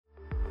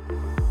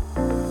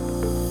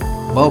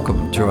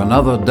Welcome to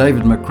another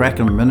David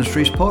McCracken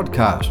Ministries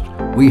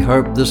podcast. We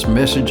hope this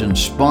message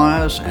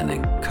inspires and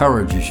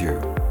encourages you.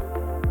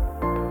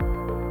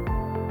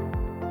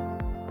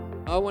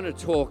 I want to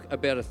talk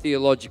about a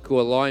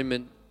theological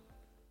alignment,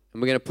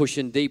 and we're going to push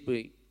in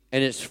deeply,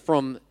 and it's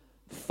from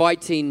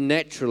fighting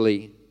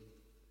naturally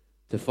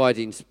to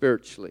fighting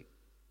spiritually.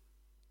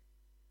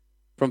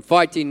 From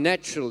fighting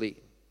naturally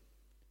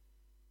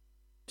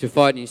to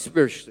fighting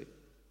spiritually.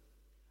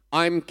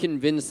 I'm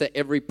convinced that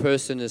every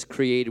person is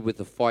created with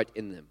a fight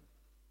in them.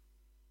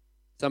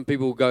 Some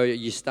people go,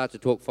 you start to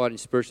talk fighting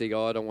spiritually,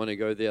 go, I don't want to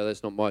go there,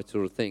 that's not my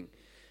sort of thing.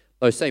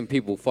 Those same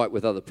people fight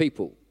with other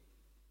people.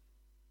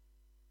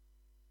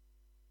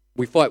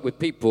 We fight with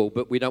people,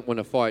 but we don't want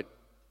to fight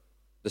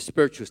the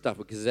spiritual stuff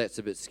because that's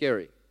a bit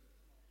scary.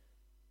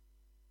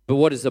 But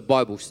what does the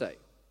Bible say?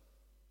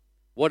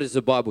 What does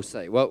the Bible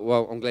say?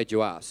 Well, I'm glad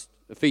you asked.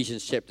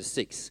 Ephesians chapter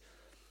 6.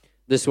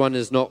 This one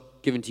is not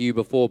given to you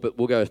before, but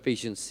we'll go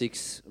Ephesians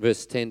 6,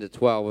 verse 10 to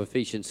 12.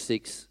 Ephesians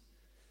 6.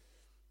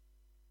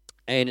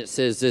 And it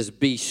says this,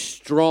 be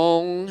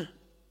strong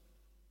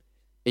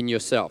in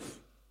yourself.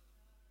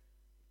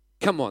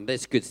 Come on,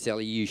 that's good,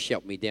 Sally. You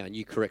shout me down.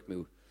 You correct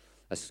me.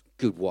 That's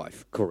a good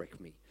wife. Correct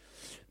me.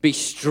 Be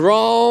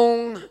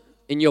strong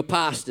in your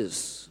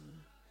pastors.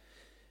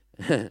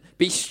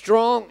 Be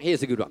strong.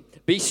 Here's a good one.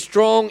 Be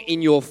strong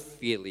in your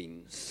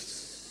feelings.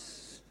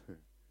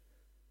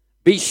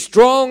 Be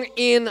strong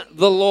in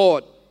the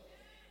Lord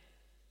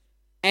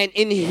and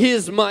in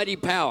His mighty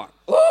power.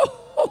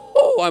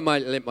 I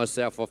might let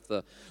myself off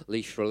the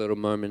leash for a little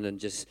moment and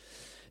just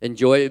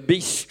enjoy it.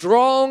 Be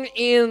strong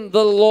in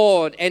the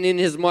Lord and in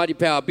His mighty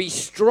power. Be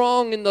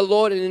strong in the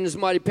Lord and in His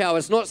mighty power.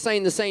 It's not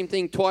saying the same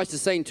thing twice,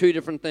 it's saying two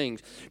different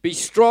things. Be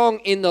strong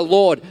in the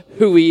Lord,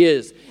 who He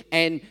is,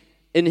 and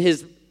in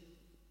His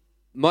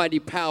mighty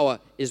power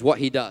is what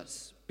He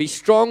does. Be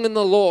strong in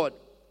the Lord.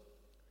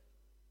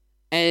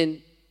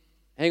 And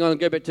hang on,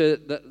 go back to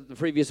the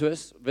previous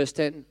verse, verse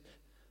 10.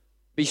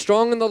 Be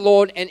strong in the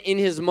Lord and in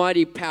His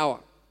mighty power.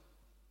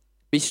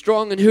 Be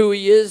strong in who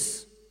He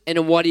is and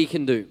in what He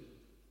can do.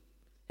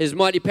 His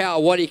mighty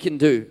power, what He can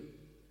do.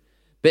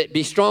 But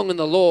be strong in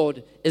the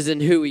Lord is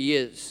in who He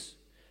is.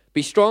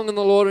 Be strong in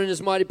the Lord and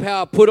His mighty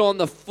power. Put on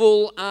the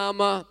full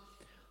armor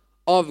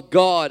of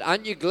God.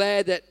 Aren't you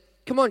glad that,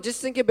 come on,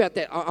 just think about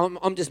that.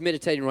 I'm just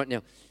meditating right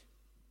now.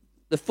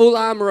 The full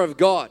armor of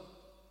God.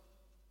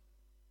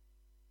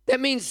 That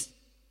means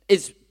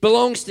it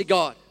belongs to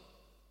God.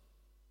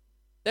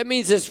 That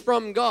means it's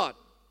from God.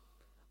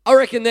 I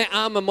reckon that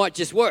armor might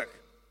just work.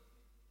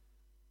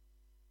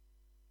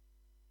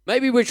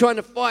 Maybe we're trying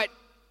to fight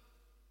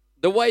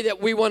the way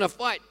that we want to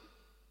fight.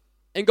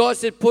 And God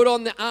said, put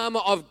on the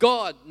armor of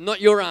God, not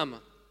your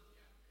armor.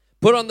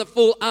 Put on the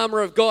full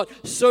armor of God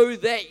so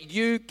that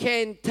you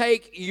can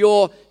take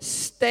your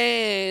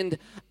stand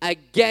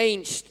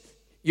against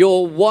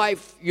your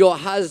wife, your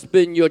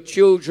husband, your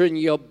children,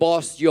 your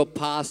boss, your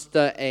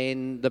pastor,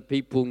 and the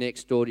people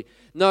next door to you.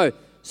 No,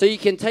 so you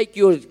can take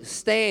your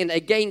stand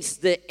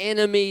against the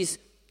enemy's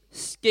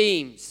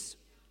schemes,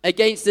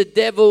 against the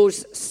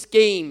devil's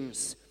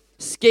schemes.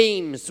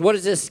 Schemes. What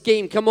is a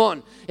scheme? Come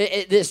on,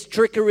 there's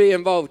trickery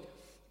involved.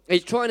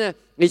 He's trying to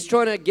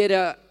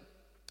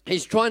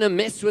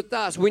mess with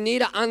us. We need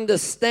to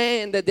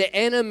understand that the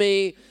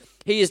enemy,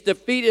 he is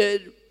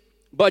defeated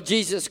by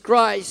Jesus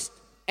Christ.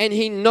 And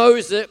he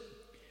knows it,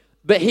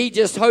 but he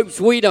just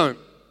hopes we don't.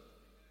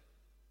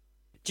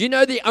 Do you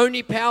know the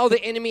only power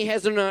the enemy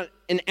has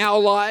in our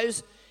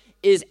lives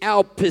is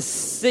our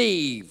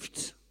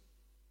perceived?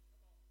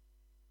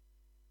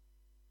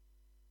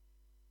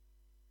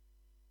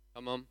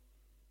 Come on.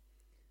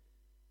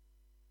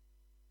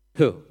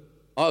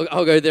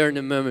 I'll go there in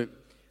a moment.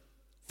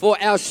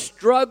 For our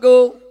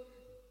struggle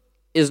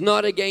is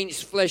not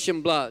against flesh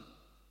and blood.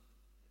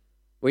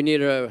 We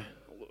need a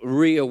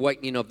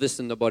reawakening of this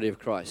in the body of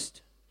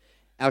Christ.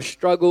 Our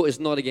struggle is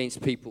not against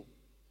people.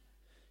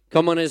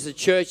 Come on, as a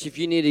church, if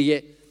you need to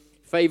get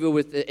favor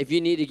with, if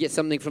you need to get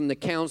something from the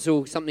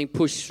council, something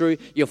pushed through,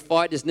 your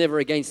fight is never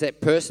against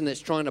that person that's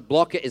trying to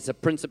block it. It's a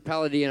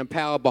principality and a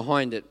power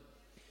behind it.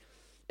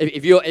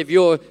 If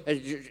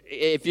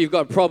you've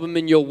got a problem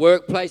in your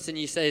workplace and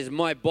you say,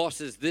 my boss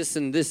is this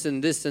and this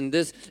and this and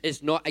this,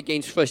 it's not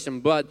against flesh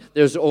and blood.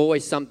 There's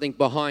always something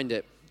behind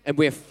it. And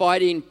we're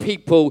fighting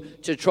people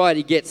to try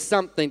to get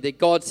something that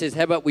God says,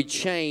 how about we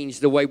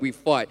change the way we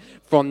fight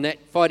from that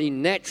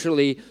fighting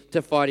naturally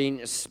to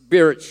fighting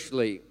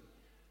spiritually.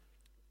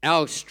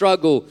 Our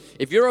struggle,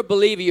 if you're a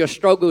believer, your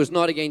struggle is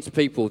not against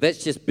people.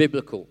 That's just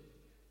biblical.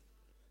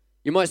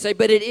 You might say,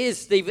 but it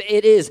is, Steve,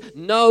 it is.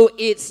 No,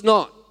 it's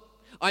not.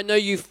 I know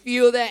you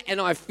feel that,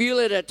 and I feel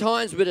it at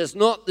times, but it's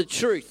not the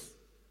truth.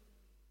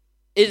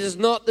 It is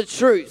not the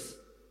truth.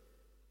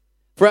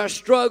 For our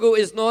struggle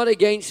is not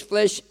against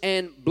flesh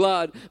and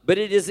blood, but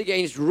it is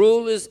against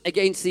rulers,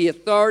 against the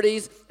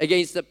authorities,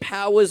 against the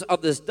powers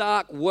of this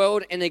dark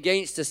world, and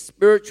against the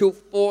spiritual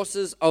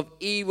forces of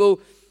evil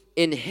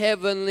in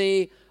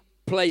heavenly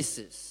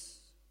places.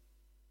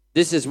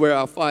 This is where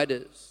our fight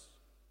is.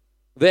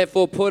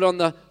 Therefore, put on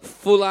the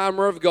full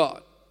armor of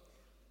God,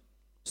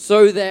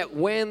 so that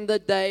when the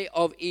day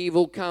of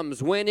evil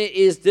comes, when it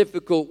is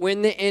difficult,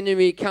 when the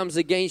enemy comes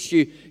against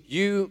you,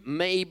 you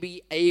may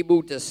be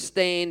able to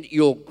stand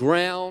your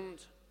ground.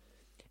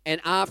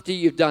 And after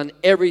you've done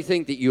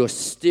everything, that you're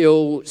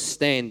still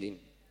standing.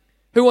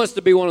 Who wants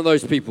to be one of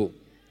those people?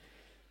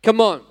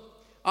 Come on.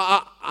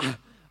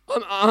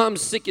 I'm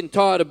sick and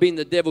tired of being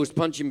the devil's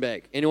punching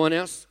bag. Anyone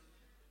else?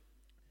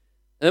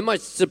 And it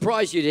might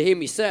surprise you to hear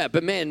me say it,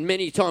 but man,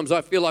 many times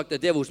I feel like the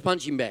devil's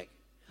punching bag.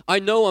 I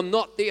know I'm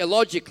not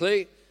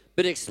theologically,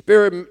 but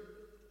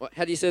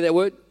how do you say that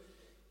word?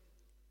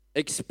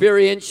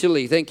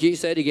 Experientially. Thank you.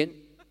 Say it again.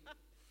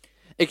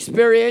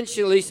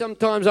 Experientially,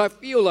 sometimes I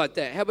feel like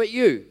that. How about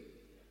you?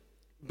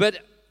 But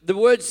the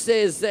word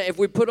says that if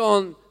we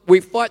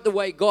fight the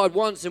way God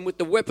wants and with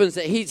the weapons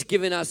that He's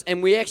given us,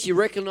 and we actually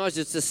recognize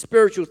it's a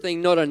spiritual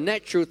thing, not a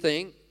natural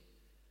thing.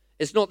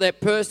 It's not that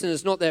person,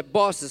 it's not that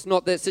boss, it's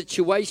not that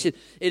situation.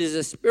 It is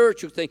a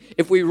spiritual thing.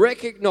 If we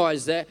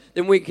recognize that,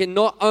 then we can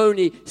not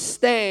only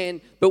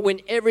stand, but when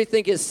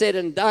everything is said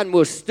and done,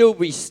 we'll still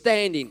be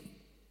standing.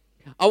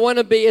 I want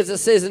to be, as it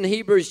says in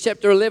Hebrews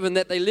chapter 11,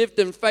 that they lived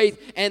in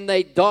faith and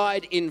they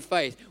died in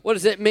faith. What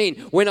does that mean?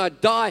 When I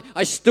die,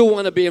 I still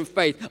want to be in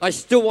faith. I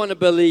still want to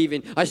believe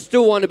in. I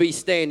still want to be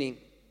standing.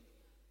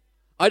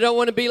 I don't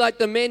want to be like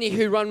the many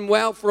who run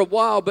well for a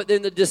while, but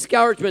then the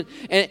discouragement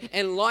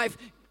and life,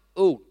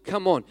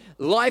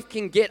 life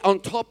can get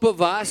on top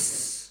of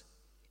us.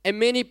 And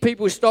many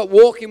people start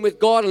walking with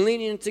God and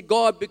leaning into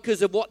God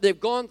because of what they've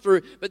gone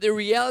through. But the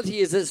reality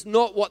is it's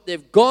not what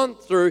they've gone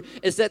through.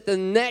 It's that the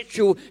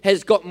natural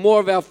has got more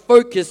of our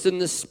focus than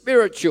the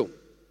spiritual.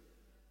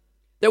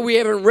 That we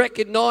haven't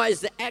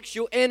recognized the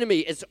actual enemy.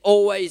 It's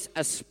always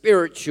a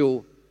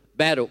spiritual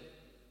battle.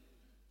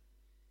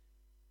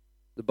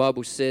 The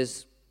Bible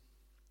says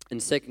in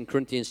 2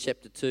 Corinthians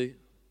chapter 2,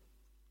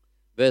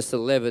 verse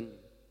 11,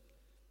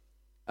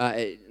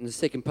 in the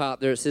second part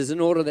there it says, in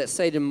order that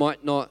Satan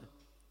might not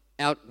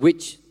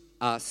outwit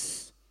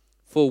us,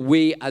 for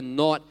we are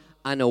not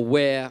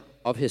unaware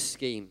of his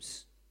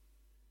schemes.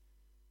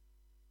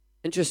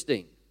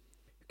 Interesting,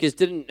 because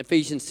didn't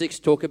Ephesians 6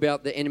 talk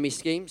about the enemy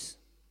schemes?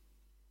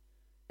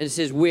 And it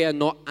says we are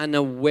not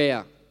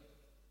unaware.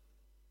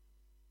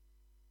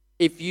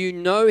 If you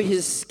know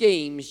his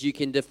schemes, you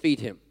can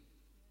defeat him.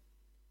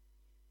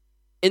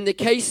 In the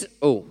case,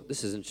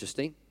 this is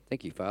interesting.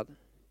 Thank you, Father.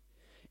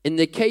 In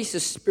the case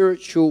of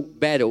spiritual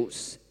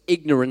battles,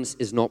 ignorance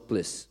is not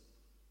bliss.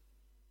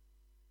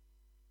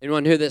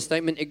 Anyone heard that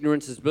statement?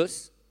 Ignorance is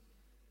bliss?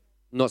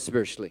 Not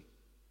spiritually.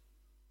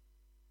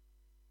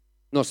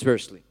 Not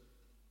spiritually.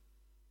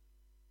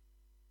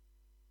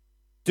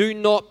 Do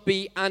not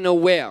be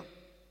unaware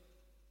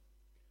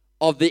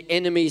of the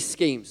enemy's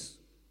schemes.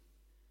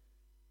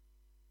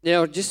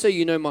 Now, just so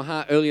you know my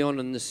heart early on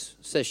in this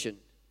session,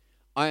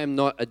 I am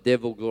not a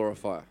devil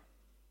glorifier.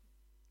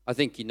 I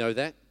think you know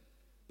that.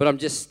 But I'm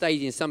just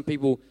stating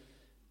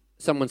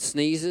someone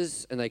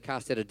sneezes and they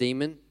cast out a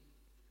demon.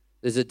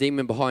 There's a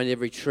demon behind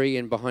every tree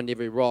and behind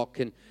every rock,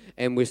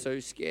 and we're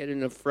so scared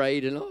and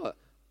afraid, and that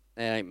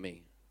ain't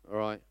me, all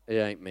right? It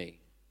ain't me.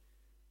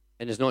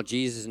 And it's not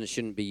Jesus, and it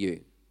shouldn't be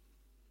you.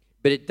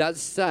 But it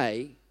does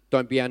say,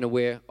 don't be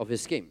unaware of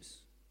his schemes.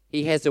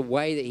 He has a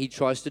way that he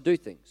tries to do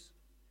things.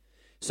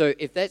 So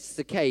if that's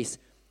the case,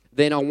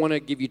 then I want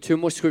to give you two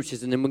more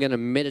scriptures, and then we're going to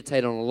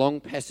meditate on a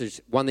long passage,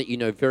 one that you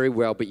know very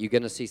well, but you're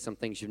going to see some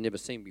things you've never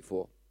seen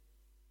before.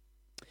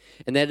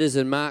 And that is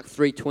in Mark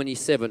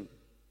 3:27.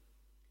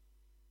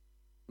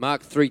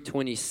 Mark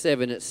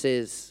 3:27, it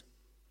says,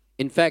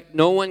 in fact,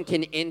 no one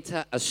can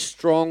enter a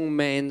strong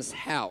man's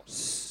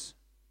house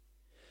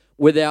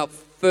without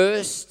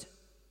first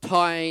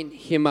tying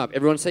him up.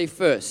 Everyone say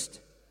first.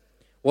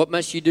 What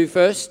must you do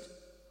first?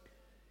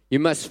 You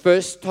must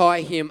first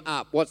tie him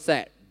up. What's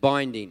that?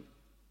 Binding.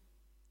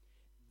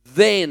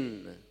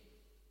 Then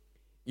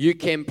you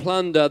can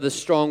plunder the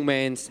strong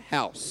man's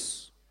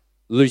house.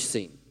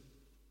 Loosing.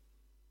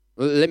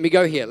 Let me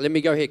go here.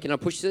 Can I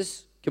push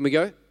this? Can we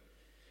go?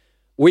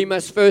 We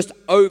must first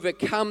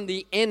overcome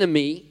the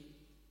enemy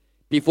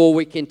before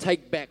we can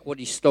take back what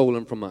he's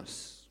stolen from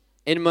us.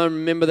 Anyone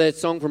remember that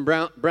song from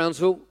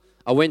Brownsville?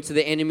 I went to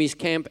the enemy's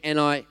camp and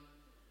I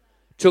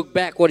took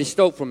back what he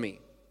stole from me.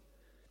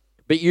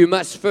 But you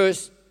must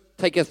first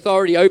take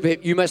authority over him.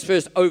 You must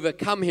first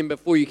overcome him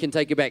before you can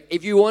take it back.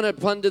 If you want to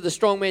plunder the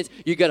strong man's,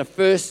 you got to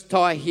first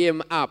tie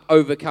him up,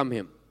 overcome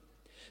him.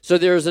 So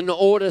there is an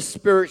order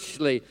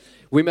spiritually.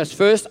 We must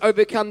first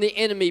overcome the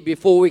enemy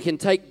before we can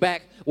take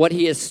back what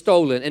he has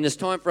stolen. And it's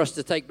time for us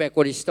to take back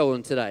what he's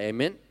stolen today.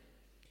 Amen?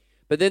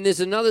 But then there's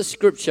another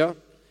scripture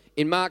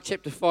in Mark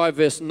chapter 5,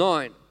 verse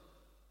 9,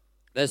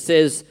 that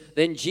says,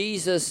 then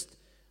Jesus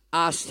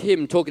asked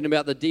him, talking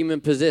about the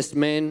demon-possessed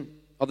man,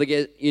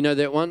 you know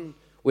that one?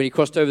 When he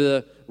crossed over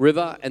the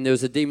river and there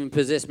was a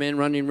demon-possessed man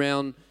running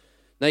around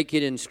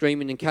naked and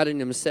screaming and cutting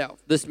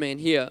himself. This man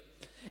here.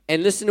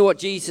 And listen to what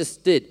Jesus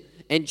did.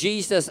 And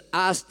Jesus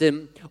asked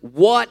him,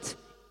 what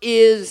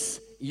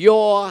is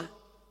your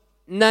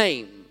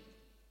name?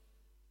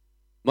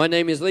 My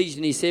name is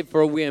Legion, he said,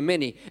 for we are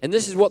many. And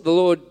this is what the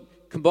Lord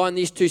combined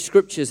these two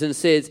scriptures and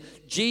says,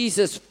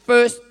 Jesus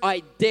first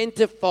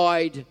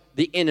identified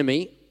the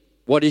enemy,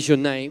 what is your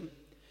name,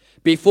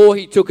 before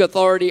he took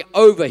authority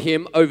over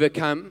him,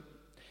 overcome,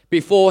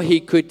 before he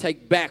could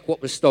take back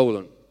what was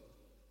stolen.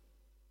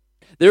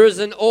 There is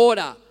an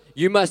order.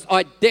 You must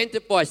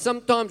identify.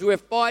 Sometimes we're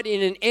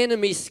fighting an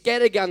enemy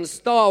scattergun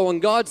style, and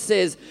God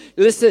says,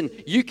 listen,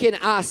 you can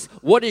ask,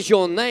 what is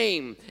your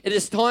name? It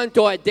is time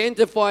to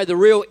identify the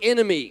real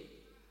enemy.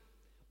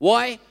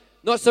 Why?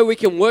 Not so we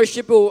can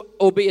worship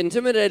or be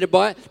intimidated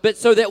by it, but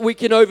so that we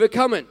can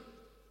overcome it.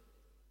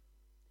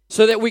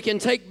 So that we can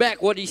take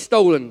back what he's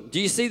stolen. Do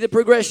you see the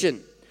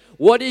progression?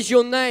 What is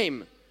your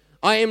name?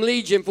 I am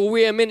Legion, for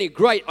we are many.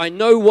 Great, I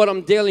know what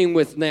I'm dealing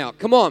with now.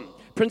 Come on.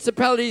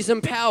 Principalities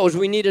and powers,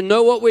 we need to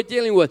know what we're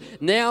dealing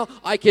with. Now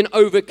I can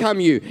overcome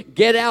you.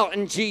 Get out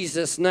in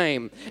Jesus'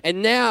 name.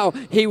 And now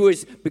he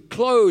was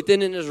clothed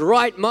and in his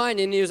right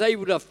mind, and he was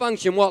able to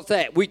function. What's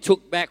that? We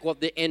took back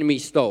what the enemy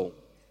stole.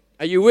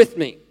 Are you with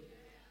me?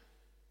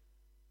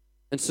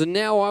 And so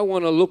now I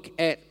want to look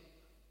at,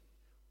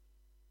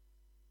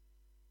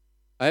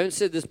 I haven't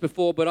said this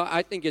before, but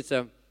I think it's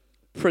a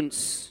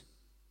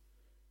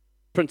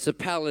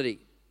principality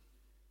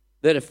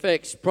that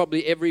affects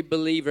probably every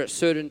believer at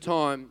certain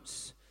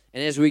times.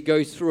 And as we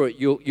go through it,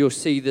 you'll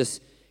see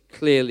this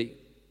clearly.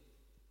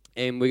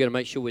 And we're going to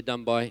make sure we're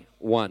done by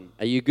 1.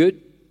 Are you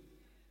good?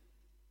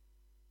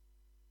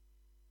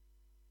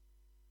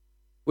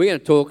 We're going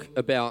to talk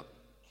about,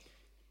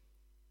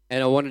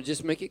 and I want to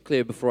just make it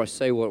clear before I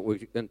say what we're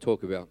going to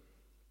talk about.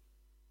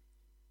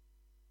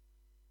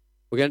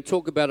 We're going to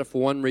talk about it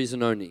for one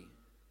reason only.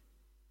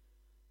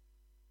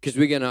 Because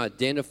we're going to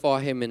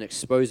identify him and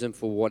expose him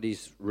for what he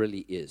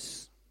really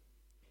is.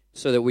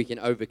 So that we can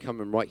overcome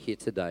him right here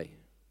today.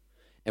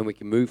 And we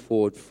can move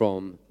forward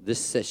from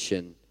this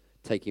session,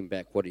 taking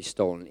back what he's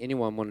stolen.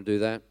 Anyone want to do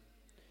that?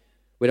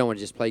 We don't want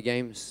to just play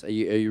games. Are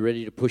you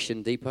ready to push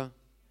in deeper?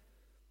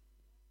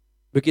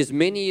 Because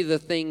many of the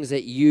things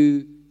that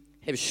you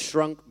have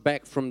shrunk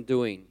back from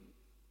doing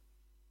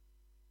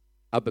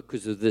are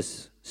because of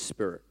this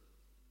spirit.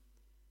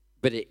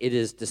 But it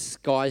has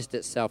disguised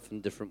itself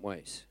in different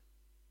ways.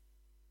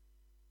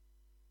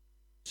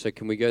 So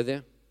can we go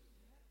there?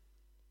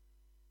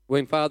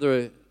 When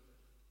Father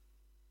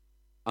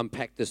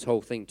unpacked this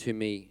whole thing to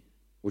me,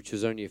 which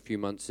was only a few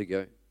months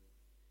ago,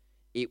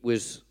 it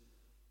was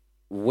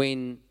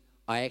when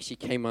I actually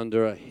came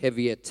under a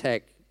heavy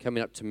attack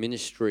coming up to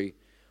ministry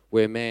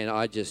where, man,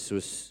 I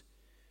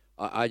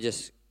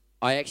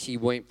actually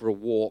went for a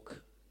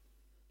walk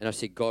and I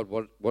said, God,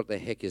 what the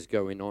heck is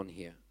going on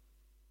here?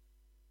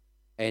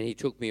 And he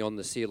took me on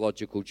the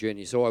theological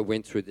journey. So I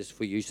went through this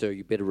for you, so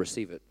you better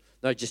receive it.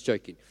 No, just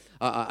joking.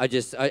 I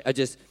just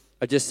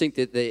think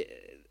that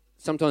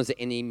sometimes the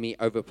enemy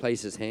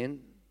overplays his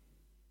hand.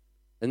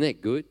 Isn't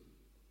that good?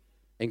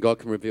 And God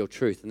can reveal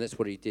truth, and that's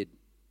what he did.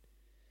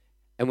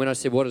 And when I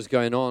said, what is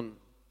going on?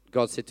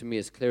 God said to me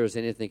as clear as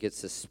anything,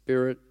 it's a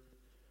spirit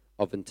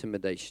of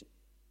intimidation.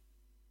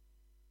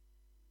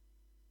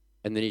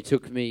 And then he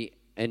took me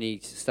and he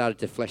started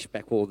to flash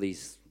back all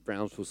these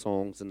Brownsville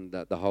songs and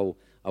the whole,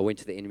 I went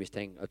to the enemy's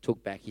tank, I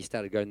took back, he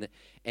started going there.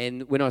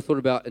 And when I thought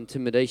about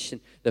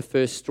intimidation, the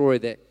first story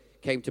that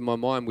came to my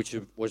mind, which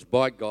was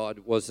by God,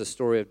 was the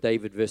story of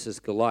David versus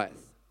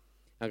Goliath.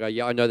 I go,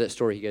 yeah, I know that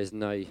story. He goes,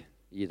 no,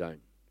 you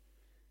don't.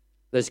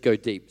 Let's go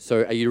deep.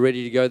 So are you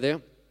ready to go there?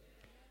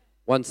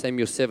 1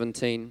 Samuel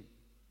 17.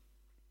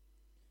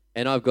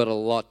 And I've got a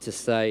lot to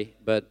say,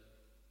 but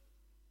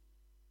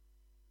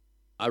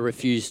I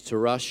refuse to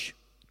rush.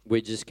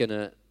 We're just going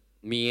to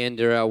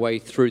meander our way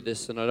through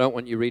this, and I don't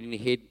want you reading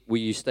ahead. Will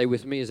you stay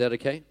with me? Is that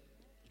okay?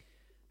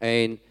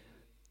 And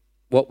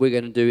what we're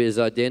going to do is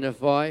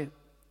identify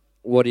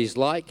what he's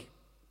like,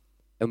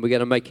 and we're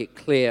going to make it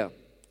clear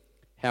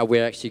how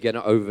we're actually going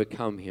to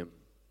overcome him.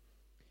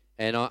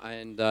 And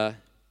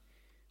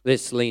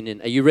let's lean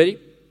in. Are you ready?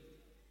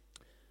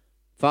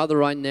 Father,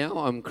 right now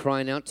I'm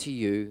crying out to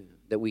you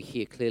that we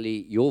hear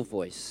clearly your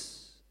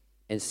voice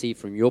and see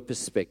from your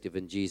perspective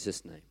in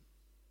Jesus' name.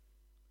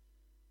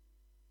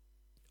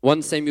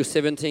 1 Samuel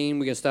 17,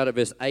 we're going to start at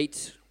verse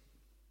 8.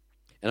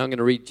 And I'm going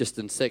to read just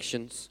in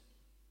sections.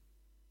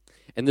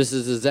 And this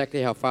is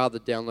exactly how Father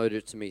downloaded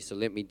it to me. So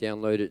let me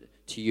download it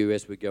to you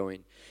as we're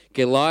going.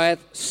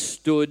 Goliath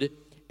stood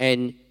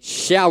and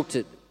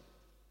shouted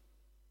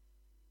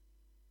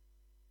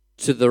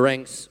to the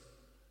ranks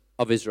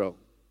of Israel.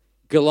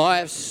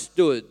 Goliath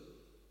stood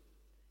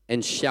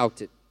and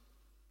shouted.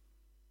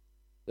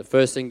 The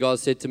first thing God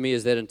said to me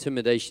is that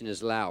intimidation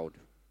is loud.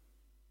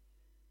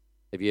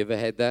 Have you ever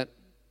had that?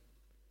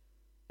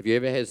 Have you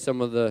ever had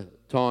some of the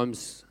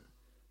times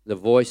the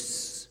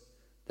voice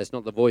that's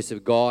not the voice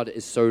of God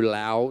is so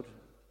loud?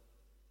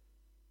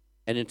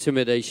 And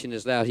intimidation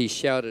is loud. He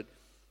shouted,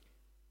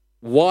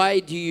 why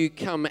do you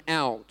come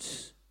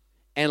out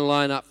and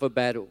line up for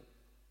battle?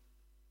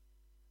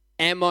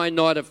 Am I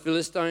not a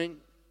Philistine?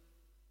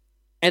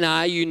 And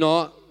are you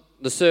not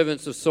the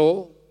servants of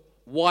Saul?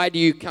 Why do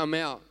you come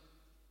out?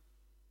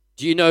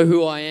 Do you know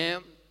who I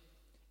am?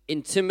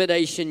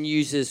 Intimidation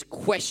uses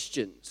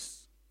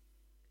questions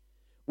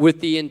with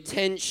the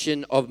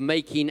intention of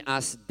making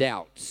us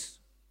doubt.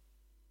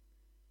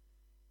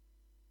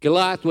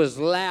 Goliath was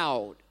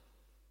loud,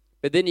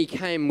 but then he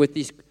came with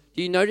these.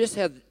 Do you notice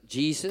how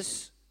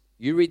Jesus,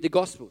 you read the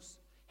Gospels,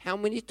 how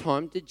many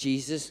times did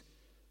Jesus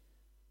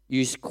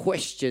use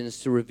questions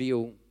to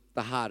reveal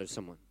the heart of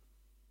someone?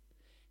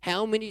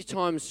 How many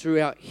times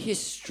throughout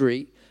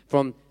history,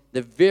 from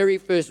the very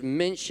first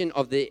mention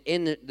of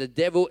the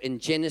devil in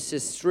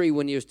Genesis 3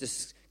 when he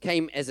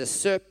came as a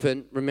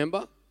serpent,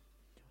 remember?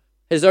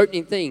 His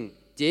opening thing,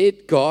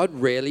 did God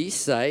really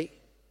say?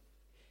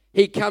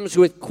 He comes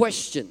with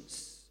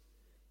questions.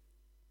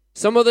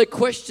 Some of the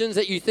questions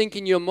that you think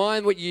in your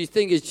mind, what you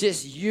think is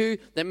just you,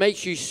 that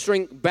makes you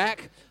shrink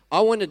back. I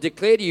want to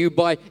declare to you,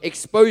 by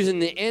exposing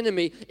the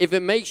enemy, if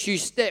it makes you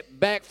step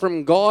back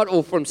from God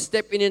or from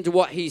stepping into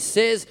what He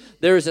says,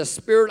 there is a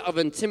spirit of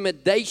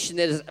intimidation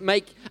that is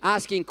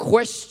asking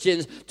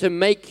questions to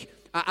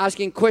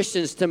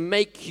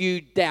make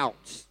you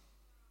doubt.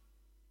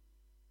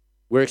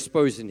 We're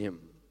exposing him.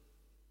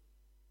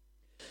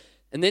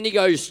 And then he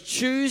goes,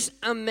 choose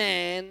a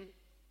man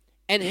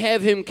and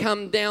have him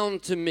come down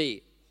to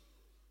me.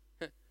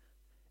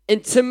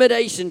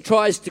 Intimidation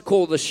tries to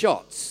call the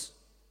shots.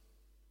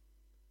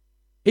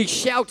 He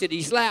shouted,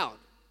 he's loud.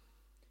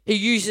 He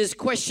uses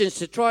questions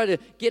to try to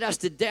get us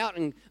to doubt,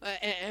 and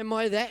am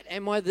I that?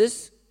 Am I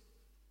this?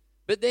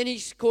 But then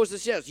he calls the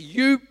shots.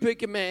 You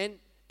pick a man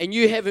and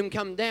you have him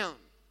come down.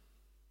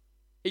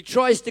 He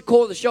tries to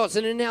call the shots.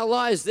 And in our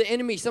lives, the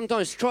enemy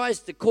sometimes tries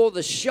to call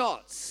the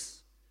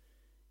shots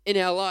in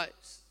our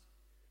lives.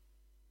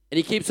 And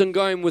he keeps on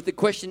going with the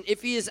question,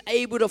 if he is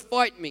able to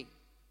fight me,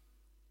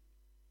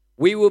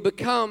 we will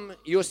become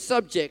your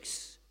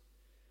subjects.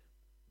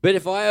 But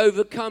if I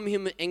overcome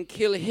him and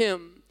kill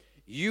him,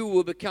 you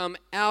will become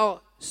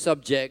our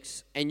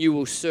subjects and you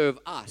will serve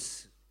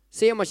us.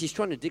 See how much he's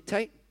trying to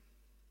dictate?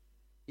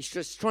 He's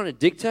just trying to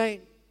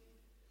dictate.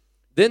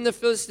 Then the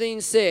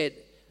Philistines said,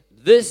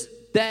 this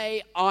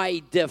day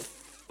I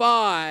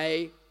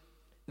defy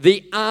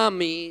the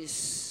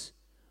armies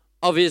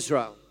of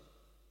Israel.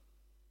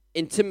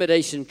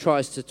 Intimidation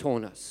tries to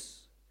taunt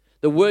us.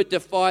 The word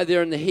defy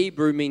there in the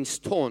Hebrew means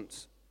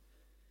taunt.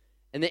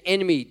 And the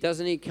enemy,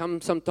 doesn't he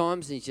come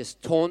sometimes and he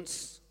just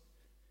taunts?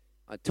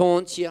 I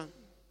taunt you. And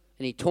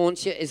he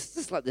taunts you. It's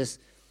just like this,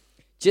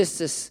 just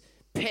this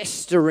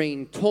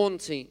pestering,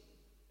 taunting.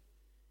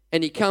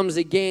 And he comes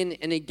again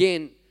and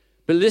again.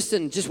 But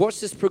listen, just watch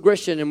this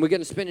progression, and we're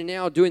going to spend an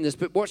hour doing this,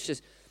 but watch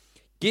this.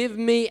 Give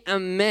me a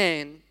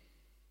man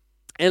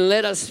and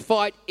let us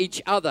fight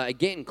each other.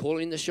 Again,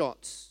 calling the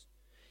shots.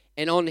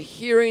 And on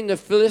hearing the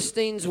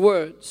Philistines'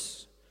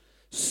 words,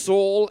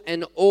 Saul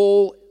and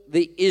all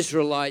the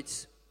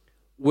Israelites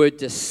were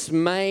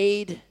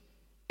dismayed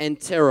and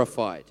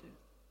terrified.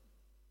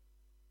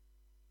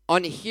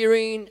 On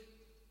hearing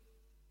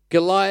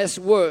Goliath's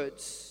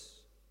words,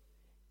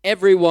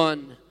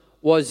 everyone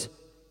was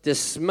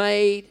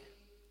dismayed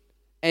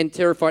and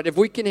terrified. If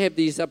we can have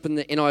these up in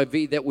the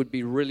NIV, that would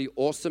be really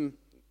awesome.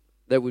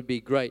 That would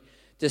be great.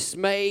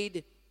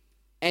 Dismayed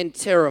and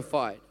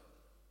terrified.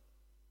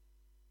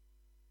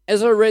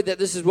 As I read that,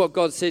 this is what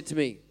God said to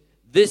me.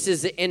 This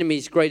is the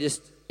enemy's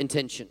greatest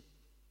intention.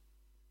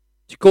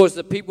 To cause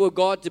the people of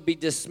God to be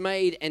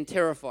dismayed and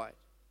terrified.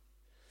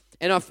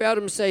 And I felt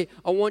him say,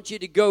 I want you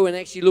to go and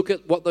actually look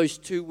at what those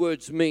two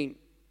words mean.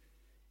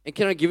 And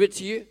can I give it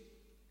to you?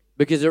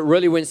 Because it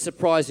really went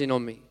surprising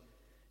on me.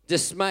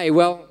 Dismay,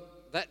 well,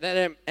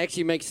 that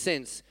actually makes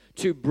sense.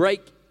 To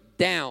break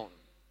down.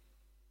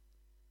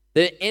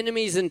 The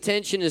enemy's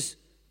intention is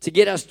to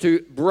get us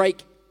to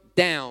break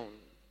down.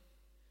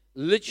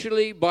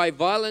 Literally by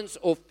violence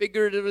or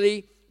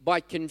figuratively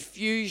by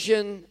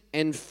confusion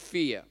and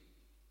fear.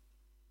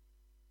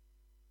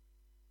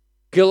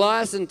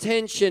 Goliath's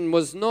intention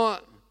was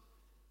not,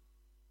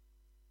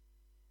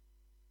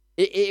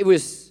 it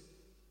was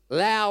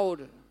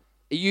loud,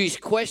 he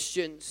used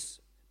questions,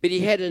 but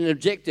he had an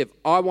objective.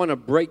 I want to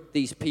break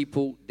these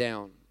people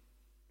down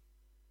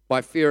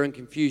by fear and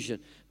confusion.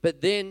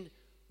 But then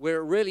where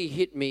it really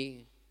hit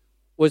me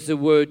was the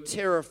word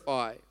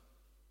terrified.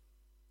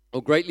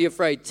 Or greatly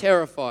afraid,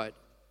 terrified.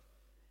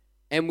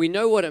 And we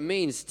know what it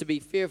means to be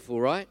fearful,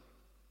 right?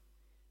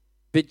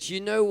 But you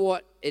know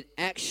what it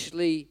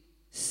actually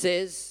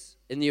says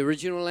in the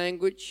original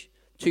language?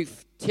 To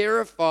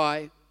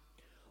terrify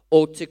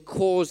or to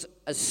cause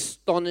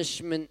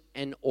astonishment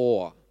and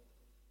awe.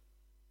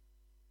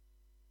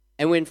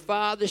 And when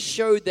Father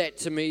showed that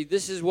to me,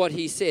 this is what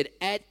he said.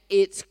 At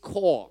its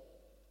core,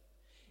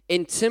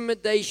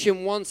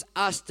 intimidation wants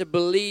us to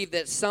believe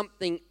that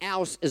something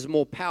else is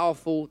more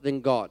powerful than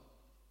God.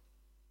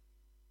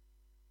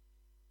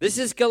 This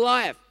is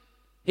Goliath.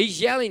 He's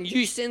yelling,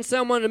 you send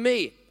someone to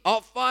me.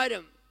 I'll fight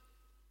him.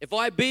 If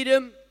I beat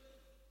him,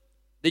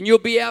 then you'll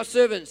be our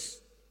servants.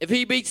 If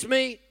he beats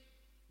me,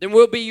 then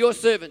we'll be your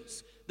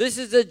servants. This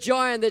is a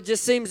giant that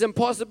just seems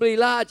impossibly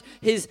large.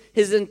 His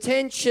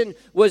intention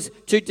was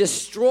to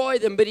destroy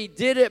them, but he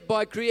did it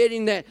by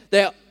creating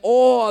that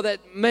awe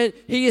that, man,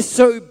 he is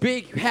so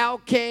big. How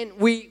can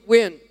we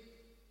win?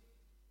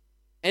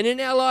 And in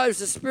our lives,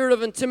 the spirit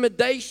of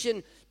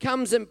intimidation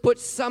comes and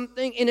puts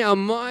something in our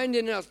mind,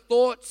 in our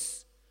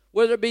thoughts,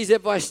 whether it be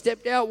if I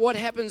stepped out, what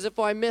happens if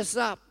I mess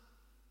up?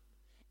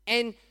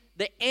 And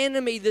the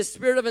enemy, the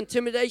spirit of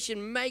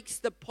intimidation, makes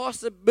the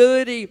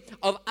possibility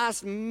of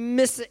us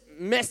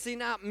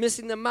messing up,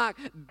 missing the mark,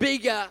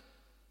 bigger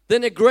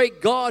than a great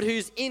God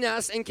who's in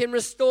us and can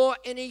restore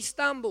any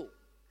stumble.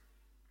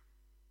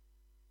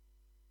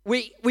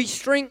 We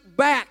shrink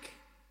back.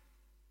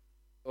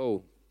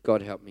 Oh,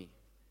 God help me.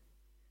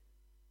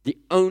 The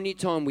only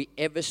time we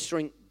ever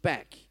shrink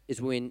back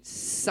is when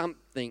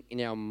something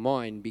in our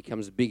mind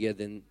becomes bigger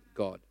than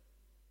God.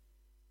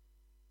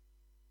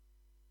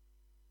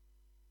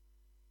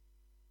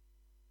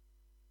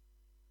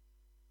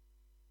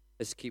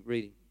 Let's keep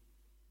reading.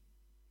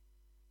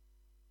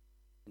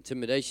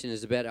 Intimidation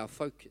is about our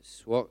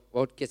focus.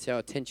 What gets our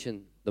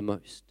attention the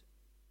most?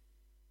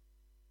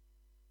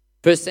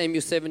 1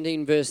 Samuel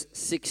 17, verse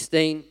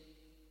 16.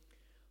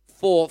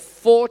 For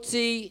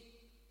 40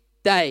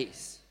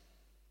 days.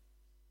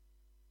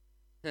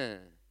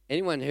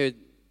 Anyone heard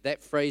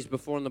that phrase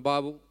before in the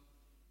Bible?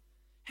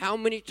 How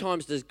many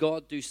times does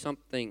God do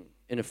something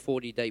in a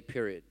 40-day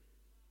period?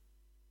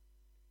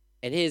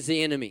 And here's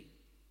the enemy.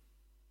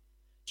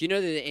 Do you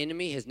know that the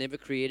enemy has never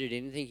created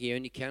anything? He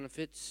only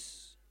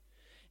counterfeits.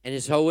 And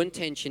his whole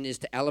intention is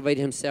to elevate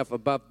himself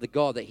above the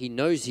God that he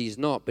knows he's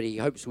not, but he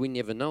hopes we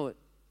never know it.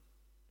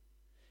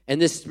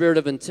 And this spirit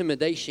of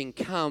intimidation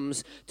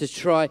comes to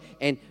try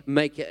and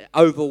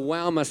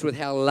overwhelm us with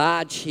how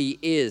large he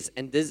is.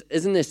 And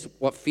isn't this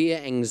what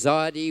fear,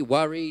 anxiety,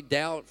 worry,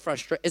 doubt,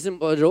 frustration,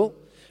 isn't it all?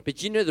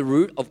 But you know the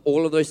root of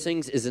all of those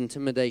things is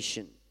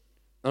intimidation.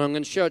 And I'm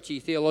going to show it to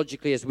you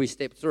theologically as we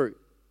step through.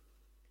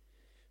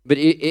 But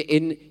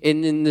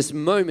in this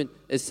moment,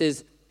 it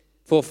says,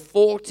 for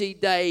 40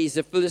 days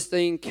the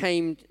Philistine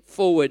came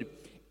forward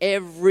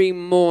every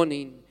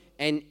morning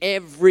and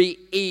every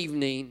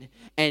evening,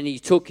 and he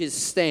took his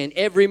stand.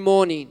 Every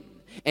morning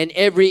and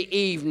every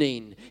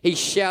evening, he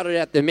shouted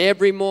at them.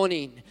 Every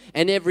morning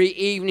and every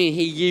evening,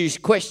 he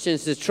used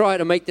questions to try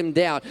to make them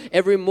doubt.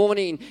 Every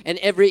morning and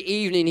every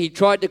evening, he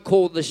tried to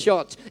call the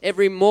shots.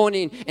 Every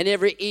morning and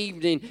every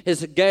evening,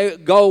 his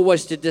goal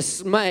was to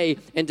dismay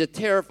and to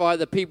terrify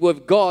the people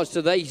of God,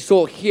 so they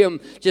saw him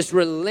just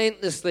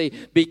relentlessly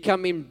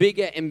becoming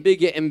bigger and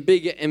bigger and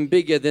bigger and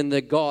bigger than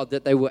the God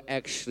that they were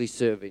actually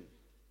serving.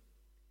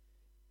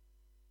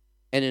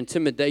 And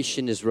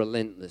intimidation is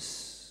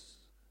relentless.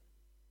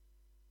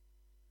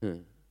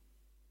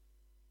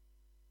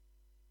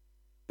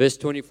 Verse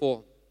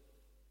 24.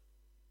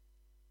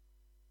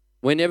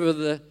 Whenever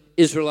the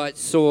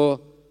Israelites saw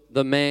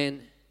the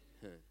man,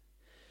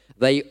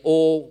 they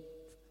all,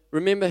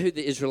 remember who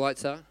the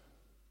Israelites are?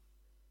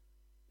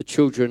 The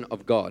children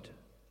of God.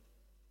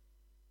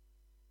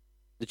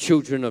 The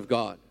children of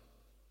God.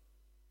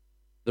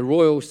 The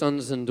royal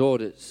sons and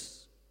daughters.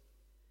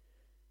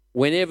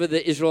 Whenever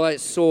the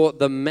Israelites saw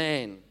the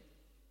man,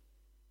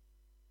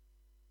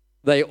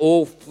 they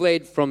all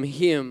fled from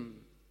him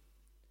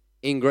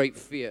in great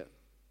fear.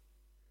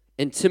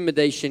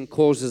 Intimidation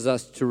causes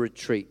us to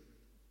retreat.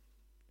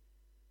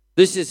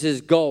 This is his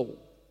goal,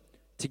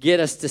 to get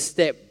us to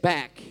step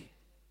back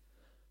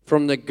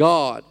from the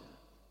God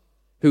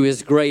who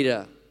is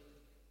greater.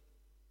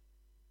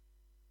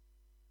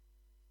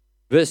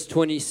 Verse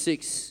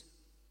 26.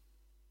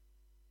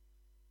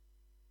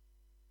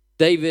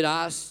 David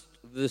asked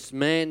this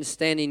man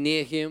standing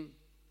near him.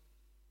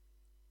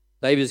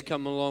 David's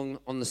come along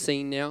on the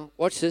scene now.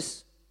 Watch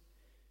this.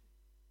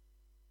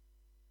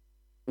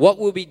 What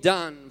will be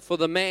done for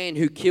the man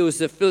who kills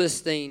the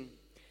Philistine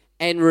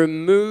and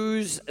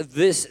removes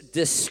this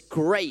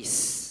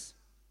disgrace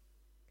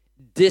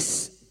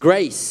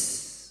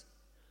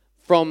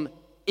from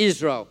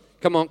Israel?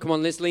 Come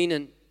on, let's lean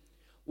in.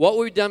 What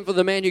will be done for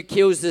the man who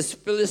kills this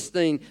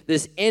Philistine,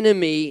 this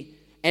enemy,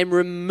 and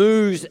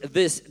removes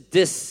this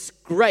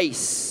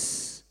disgrace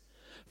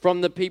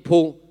from the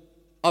people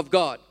of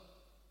God?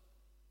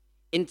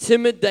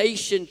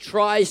 Intimidation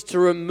tries to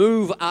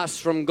remove us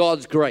from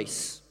God's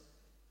grace.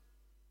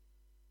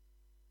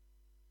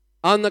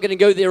 I'm not going to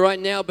go there right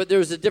now, but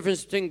there is a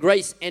difference between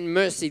grace and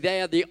mercy.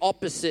 They are the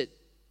opposite.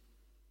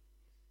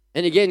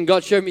 And again,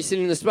 God showed me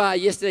sitting in the spa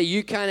yesterday,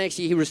 you can't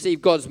actually receive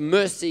God's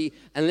mercy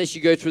unless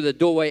you go through the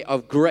doorway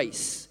of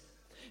grace.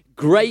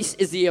 Grace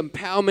is the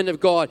empowerment of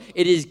God.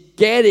 It is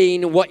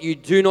getting what you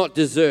do not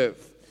deserve.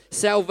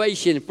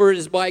 Salvation, for it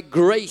is by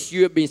grace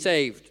you have been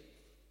saved.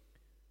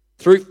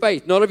 Through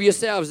faith, not of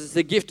yourselves. It's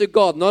the gift of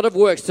God, not of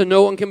works, so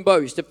no one can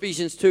boast.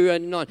 Ephesians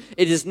 2:9.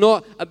 It is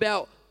not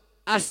about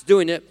us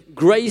doing it.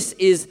 Grace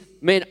is,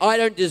 man, I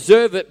don't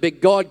deserve it,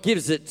 but God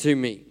gives it to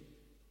me.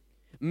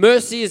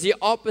 Mercy is the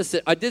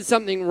opposite. I did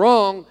something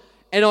wrong,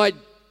 and I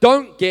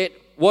don't get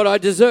what I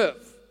deserve.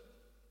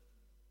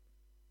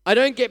 I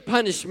don't get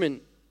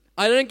punishment.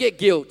 I don't get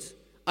guilt.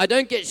 I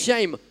don't get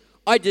shame.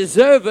 I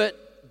deserve it,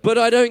 but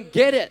I don't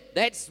get it.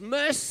 That's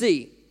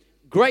mercy.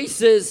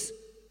 Grace is,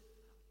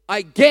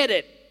 I get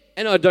it,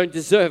 and I don't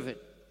deserve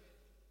it.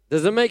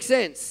 Does it make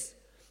sense?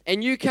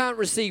 And you can't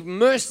receive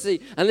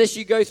mercy unless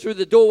you go through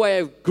the doorway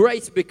of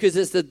grace, because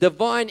it's the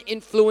divine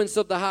influence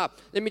of the heart.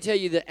 Let me tell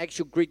you the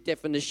actual Greek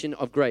definition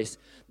of grace.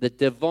 The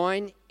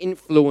divine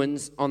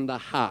influence on the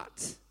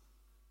heart.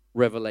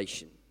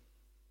 Revelation.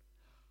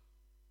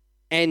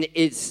 And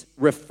its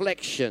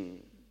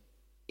reflection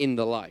in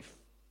the life.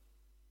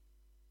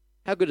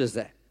 How good is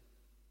that?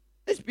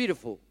 That's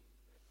beautiful.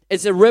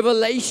 It's a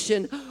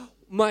revelation.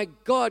 My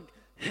God,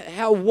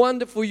 how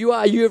wonderful you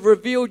are. You have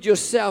revealed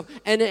yourself,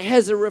 and it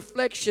has a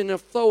reflection, a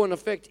flow and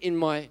effect in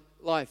my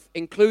life,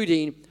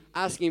 including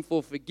asking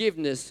for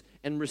forgiveness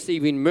and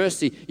receiving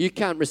mercy. You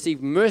can't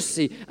receive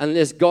mercy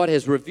unless God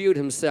has revealed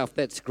himself.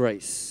 That's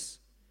grace.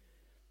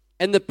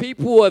 And the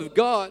people of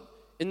God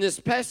in this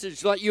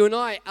passage, like you and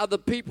I, are the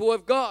people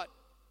of God.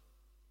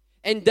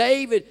 And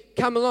David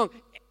come along.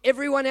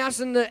 Everyone else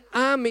in the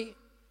army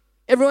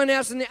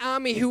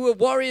who were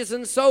warriors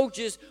and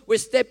soldiers were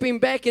stepping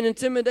back in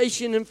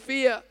intimidation and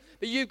fear.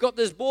 But you've got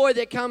this boy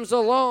that comes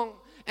along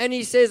and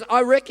he says,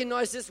 I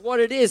recognize this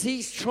what it is.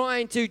 He's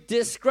trying to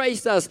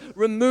disgrace us,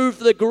 remove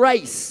the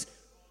grace.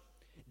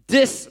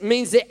 This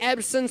means the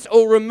absence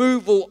or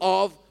removal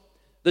of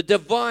the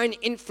divine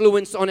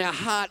influence on our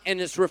heart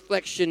and its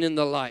reflection in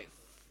the life.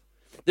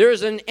 There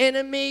is an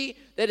enemy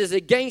that is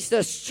against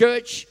us,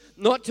 church,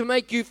 not to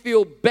make you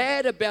feel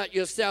bad about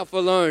yourself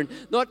alone.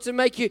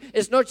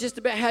 It's not just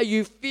about how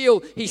you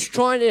feel. He's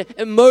trying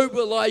to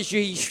immobilize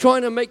you. He's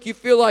trying to make you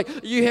feel like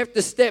you have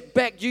to step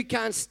back. You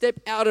can't step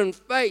out in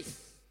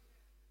faith.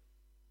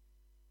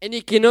 And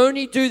he can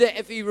only do that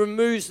if he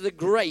removes the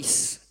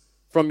grace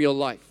from your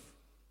life.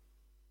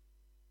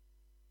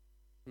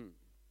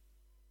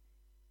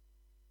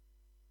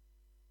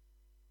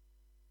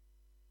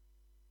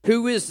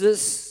 Who is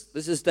this?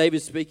 This is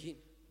David speaking.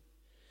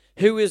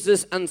 Who is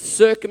this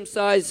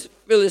uncircumcised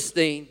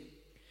Philistine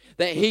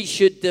that he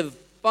should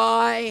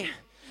defy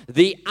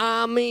the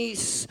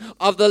armies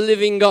of the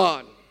living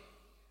God?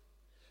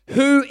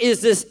 Who is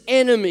this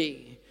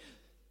enemy?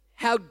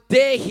 How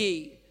dare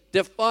he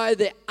defy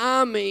the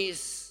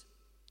armies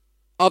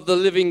of the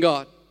living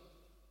God?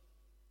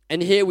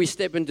 And here we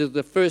step into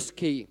the first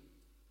key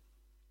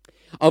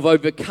of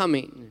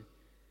overcoming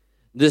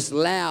this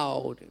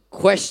loud,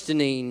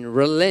 questioning,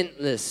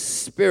 relentless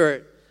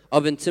spirit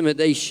of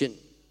intimidation.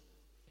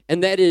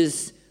 And that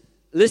is,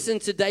 listen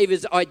to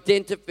David's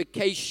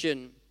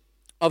identification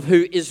of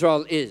who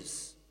Israel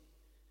is.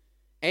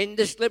 And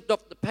this slipped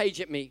off the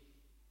page at me,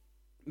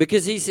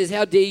 because he says,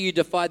 how dare you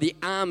defy the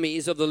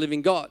armies of the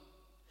living God?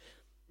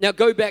 Now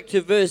go back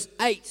to verse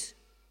 8.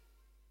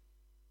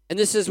 And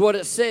this is what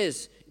it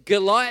says.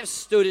 Goliath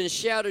stood and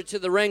shouted to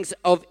the ranks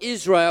of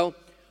Israel,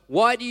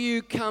 why do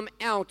you come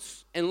out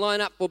and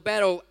line up for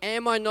battle?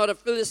 Am I not a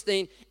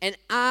Philistine? And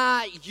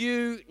are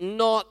you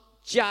not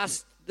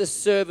just the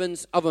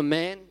servants of a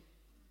man?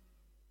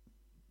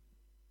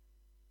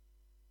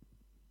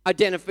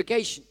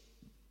 Identification.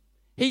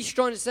 He's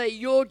trying to say,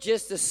 you're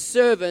just the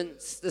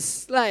servants, the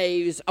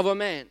slaves of a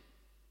man.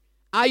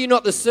 Are you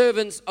not the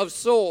servants of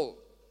Saul?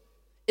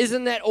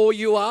 Isn't that all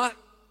you are?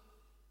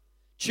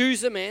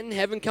 Choose a man and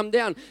have him come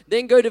down.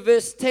 Then go to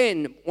verse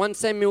 10, 1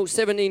 Samuel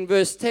 17,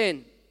 verse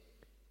 10.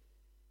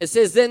 It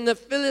says, then the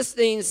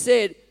Philistines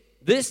said,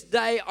 this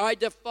day I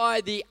defy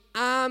the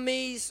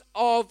armies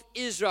of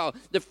Israel.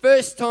 The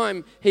first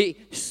time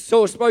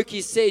Saul spoke,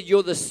 he said,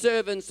 you're the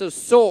servants of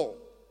Saul.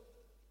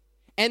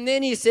 And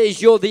then he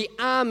says, you're the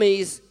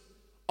armies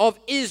of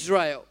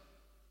Israel.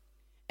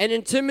 And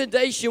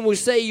intimidation will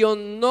say you're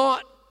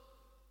not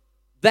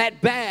that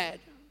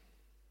bad,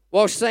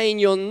 while saying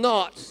you're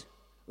not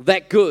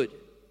that good.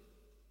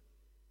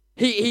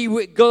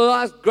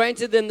 Goliath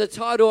granted them the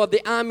title of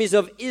the armies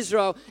of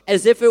Israel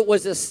as if it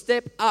was a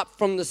step up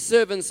from the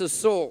servants of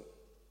Saul.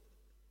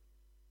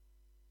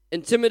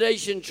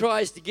 Intimidation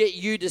tries to get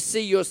you to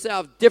see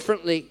yourself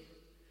differently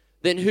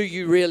than who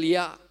you really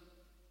are.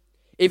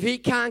 If he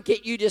can't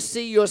get you to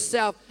see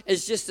yourself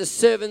as just the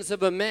servants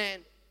of a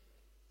man,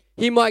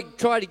 he might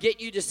try to get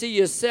you to see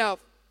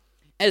yourself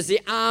as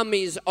the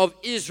armies of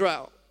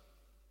Israel.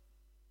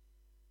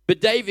 But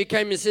David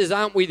came and says,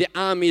 aren't we the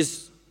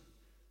armies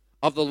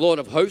of the Lord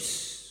of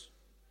hosts?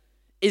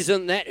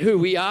 Isn't that who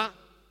we are?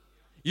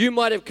 You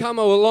might have come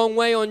a long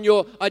way on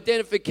your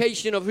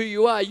identification of who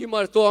you are. You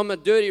might have thought, I'm a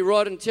dirty,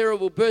 rotten,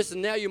 terrible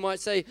person. Now you might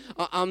say,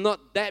 I'm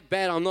not that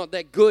bad, I'm not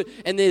that good.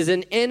 And there's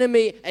an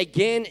enemy,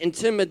 again,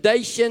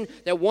 intimidation,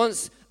 that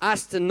wants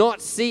us to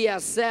not see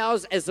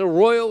ourselves as the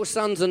royal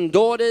sons and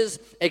daughters,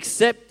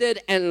 accepted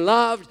and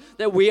loved,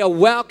 that we are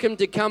welcome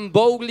to come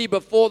boldly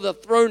before the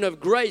throne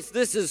of grace.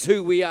 This is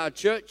who we are,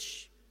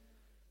 church.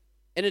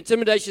 And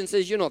intimidation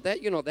says, you're not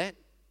that, you're not that.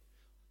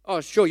 Oh,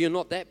 sure, you're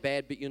not that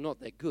bad, but you're not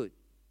that good.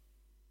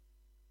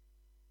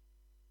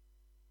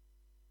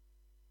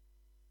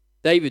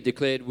 David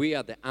declared, we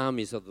are the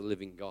armies of the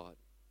living God.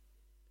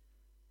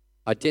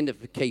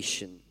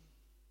 Identification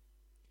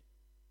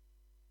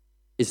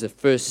is the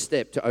first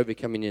step to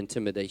overcoming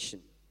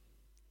intimidation.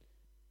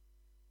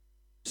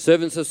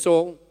 Servants of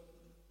Saul,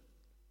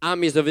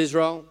 armies of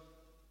Israel,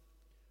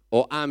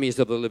 or armies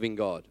of the living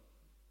God.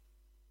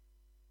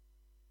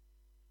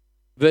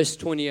 Verse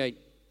 28.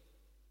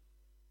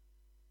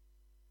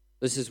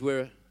 This is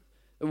where,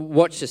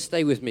 watch this,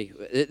 stay with me.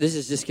 This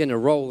is just going to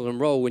roll and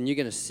roll, and you're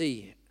going to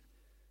see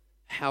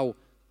how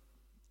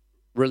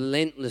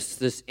relentless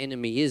this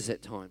enemy is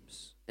at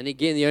times. And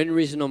again, the only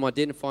reason I'm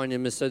identifying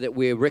him is so that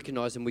we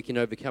recognize him, we can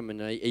overcome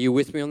him. Are you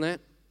with me on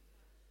that?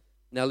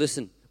 Now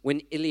listen,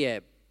 when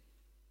Eliab,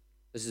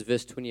 this is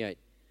verse 28,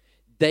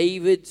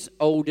 David's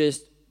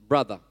oldest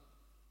brother,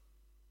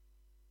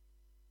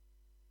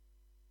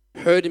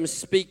 heard him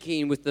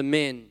speaking with the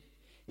men,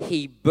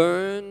 he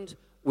burned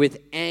with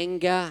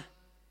anger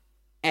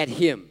at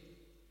him.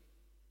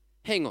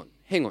 Hang on.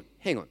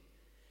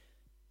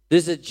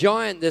 There's a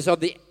giant that's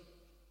of the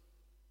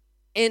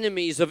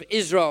enemies of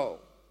Israel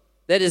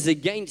that is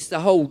against the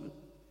whole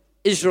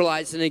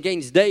Israelites and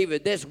against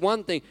David. That's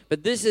one thing.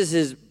 But this is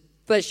his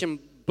flesh and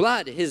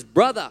blood, his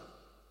brother,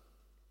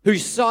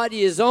 whose side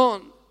he is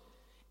on.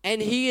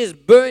 And he is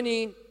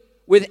burning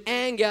with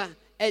anger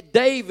at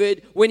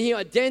David when he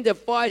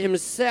identified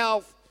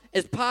himself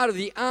as part of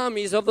the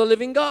armies of the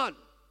living God.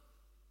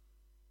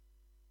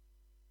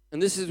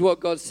 And this is what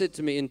God said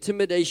to me.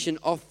 Intimidation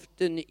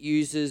often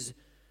uses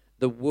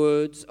the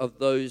words of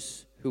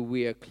those who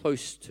we are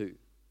close to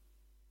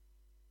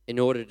in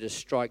order to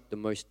strike the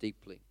most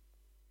deeply.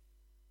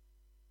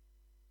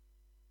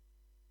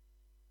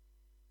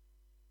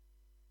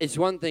 It's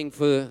one thing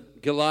for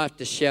Goliath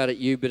to shout at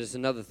you, but it's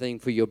another thing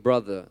for your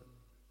brother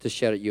to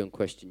shout at you and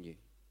question you.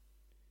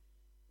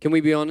 Can we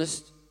be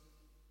honest?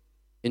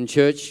 In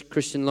church,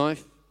 Christian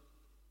life,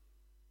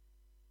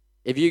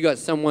 if you got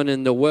someone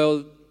in the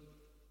world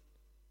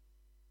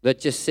that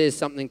just says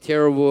something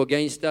terrible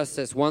against us,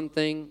 that's one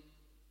thing.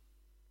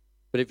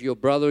 But if your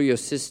brother, your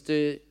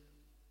sister,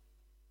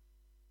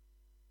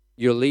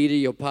 your leader,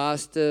 your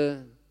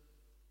pastor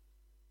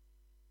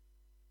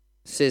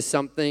says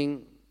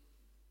something,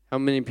 how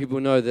many people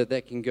know that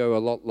that can go a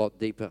lot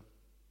deeper?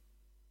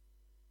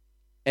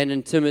 And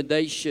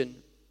intimidation.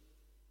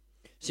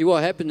 See,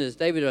 what happened is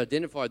David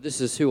identified,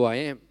 this is who I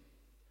am.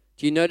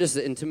 Do you notice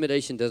that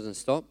intimidation doesn't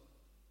stop?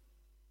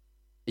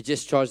 It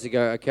just tries to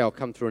go, okay, I'll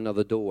come through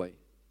another doorway.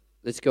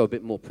 Let's go a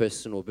bit more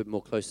personal, a bit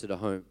more closer to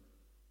home.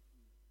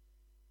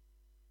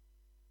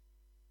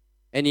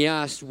 And he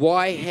asked,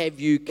 why have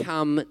you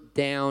come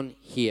down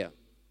here?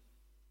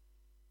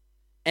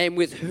 And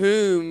with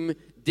whom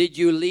did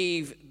you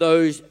leave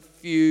those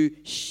few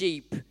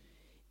sheep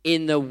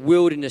in the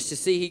wilderness? You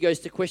see, he goes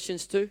to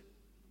questions too.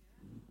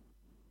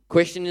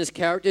 Questioning his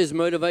character, his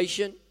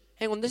motivation.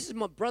 Hang on, this is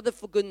my brother,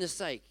 for goodness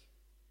sake.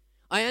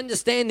 I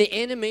understand the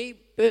enemy,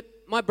 but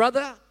my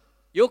brother,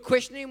 you're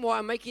questioning why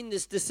I'm making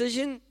this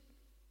decision?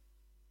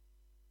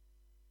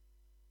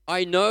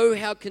 I know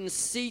how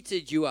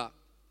conceited you are.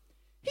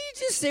 He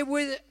just said,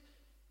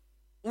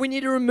 we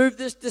need to remove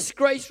this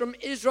disgrace from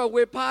Israel.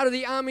 We're part of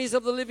the armies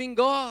of the living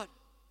God.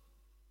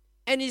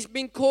 And he's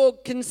been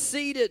called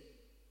conceited.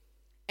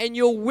 And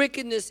your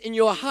wickedness in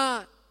your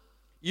heart,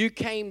 you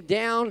came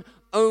down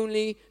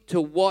only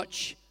to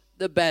watch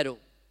the battle.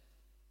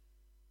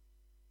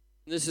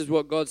 This is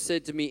what God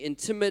said to me.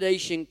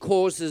 Intimidation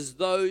causes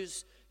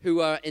those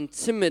who are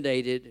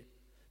intimidated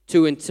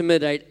to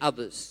intimidate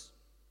others.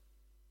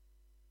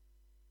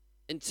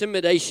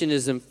 Intimidation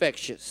is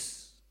infectious.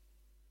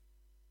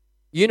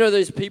 You know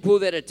those people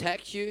that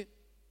attack you?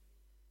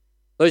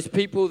 Those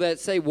people that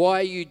say, why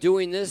are you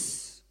doing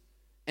this?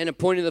 And are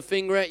pointing the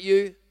finger at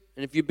you.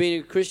 And if you've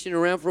been a Christian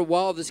around for a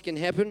while, this can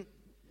happen.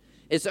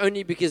 It's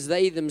only because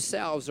they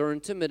themselves are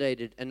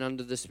intimidated and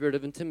under the spirit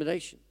of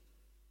intimidation.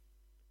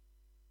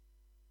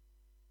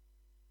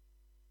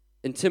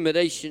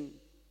 Intimidation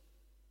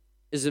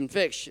is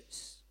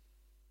infectious.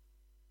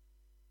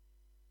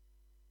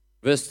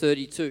 Verse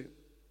 32.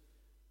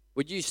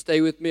 Would you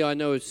stay with me? I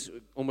know it's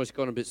almost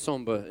gone a bit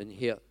somber in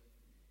here,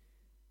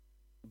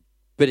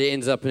 but it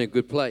ends up in a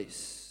good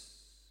place.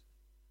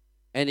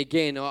 And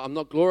again, I'm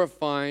not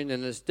glorifying,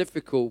 and it's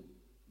difficult,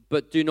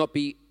 but do not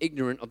be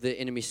ignorant of the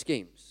enemy's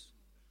schemes.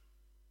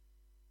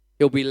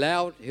 He'll be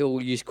loud, he'll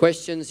use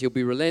questions, he'll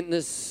be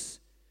relentless,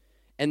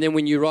 and then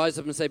when you rise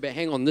up and say, but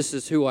hang on, this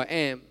is who I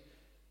am,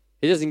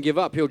 he doesn't give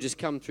up, he'll just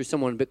come through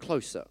someone a bit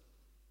closer.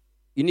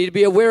 You need to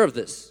be aware of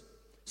this,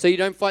 so you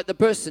don't fight the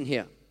person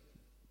here.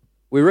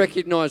 We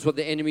recognize what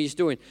the enemy is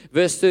doing.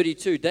 Verse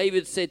 32,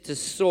 David said to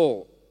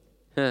Saul,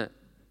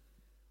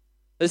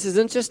 this is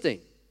interesting.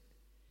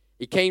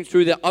 He came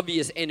through the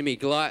obvious enemy,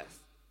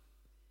 Goliath.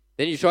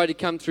 Then he tried to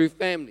come through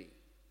family.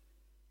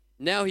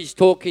 Now he's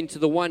talking to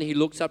the one he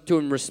looks up to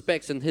and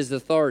respects in his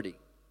authority.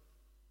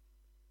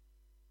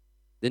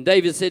 Then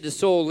David said to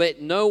Saul,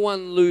 let no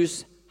one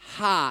lose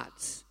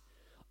heart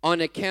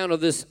on account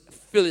of this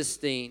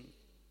Philistine.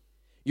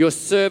 Your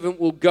servant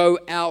will go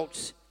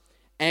out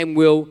and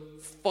will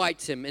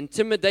fight him.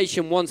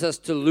 Intimidation wants us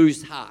to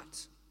lose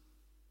heart.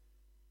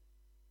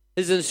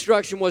 His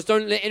instruction was,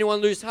 don't let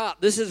anyone lose heart.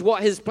 This is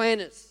what his plan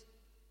is.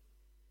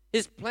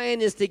 His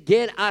plan is to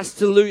get us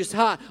to lose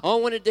heart. I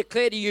want to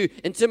declare to you,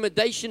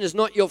 intimidation is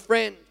not your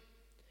friend.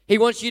 He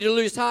wants you to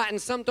lose heart,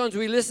 and sometimes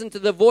we listen to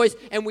the voice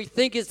and we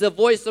think it's the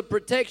voice of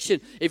protection.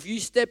 If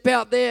you step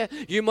out there,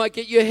 you might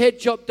get your head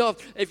chopped off.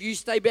 If you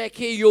stay back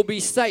here, you'll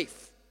be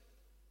safe.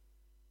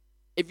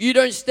 If you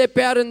don't step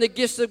out in the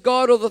gifts of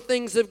God or the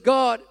things of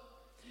God,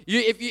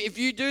 if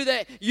you do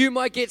that, you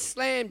might get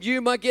slammed,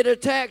 you might get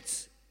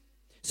attacked.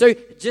 So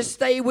just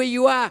stay where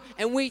you are,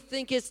 and we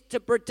think it's to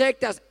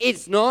protect us.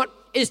 It's not.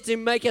 It's to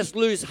make us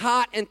lose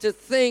heart and to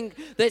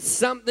think that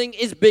something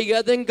is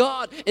bigger than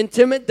God.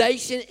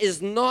 Intimidation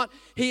is not.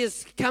 He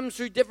has come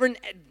through different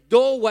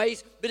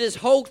doorways, but his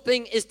whole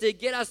thing is to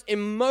get us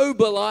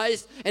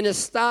immobilized, and it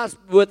starts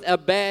with a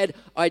bad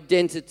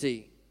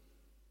identity.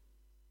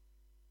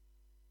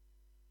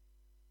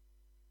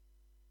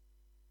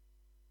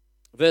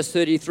 Verse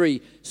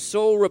 33,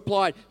 Saul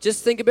replied.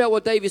 Just think about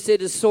what David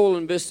said to Saul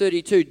in verse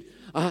 32.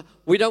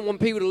 We don't want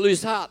people to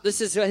lose heart.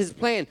 This is his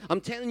plan. I'm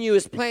telling you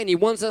his plan. He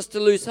wants us to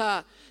lose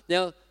heart.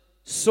 Now,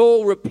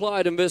 Saul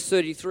replied in verse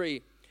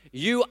 33,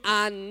 you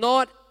are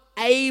not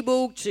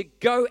able to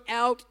go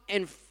out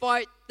and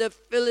fight the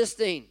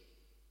Philistine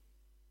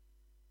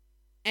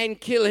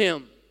and kill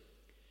him.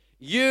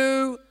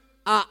 You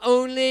are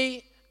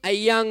only a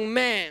young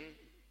man,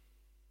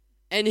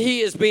 and he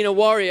has been a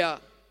warrior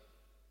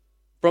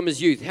from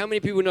his youth. How many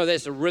people know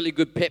that's a really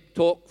good pep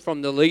talk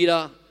from the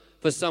leader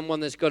for someone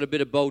that's got a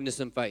bit of boldness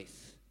and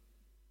faith?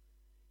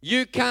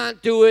 You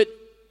can't do it.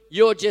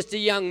 You're just a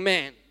young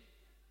man.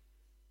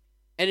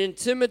 And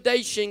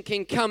intimidation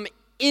can come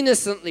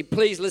innocently.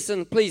 Please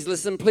listen, please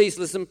listen, please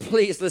listen,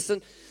 please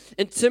listen.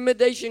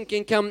 Intimidation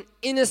can come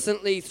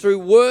innocently through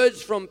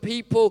words from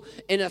people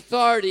in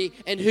authority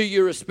and who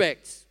you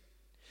respect.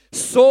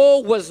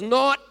 Saul was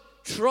not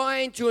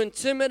trying to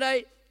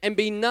intimidate and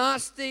be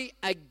nasty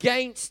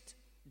against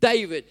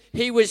David.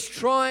 He was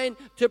trying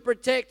to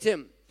protect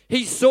him.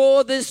 He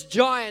saw this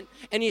giant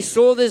and he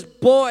saw this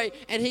boy,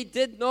 and he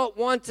did not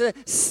want to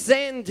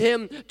send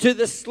him to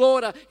the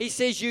slaughter. He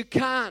says, you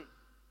can't.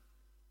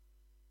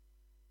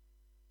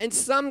 And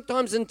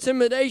sometimes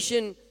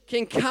intimidation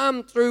can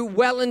come through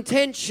well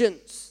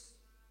intentions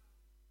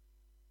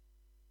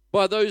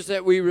by those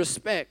that we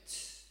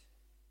respect.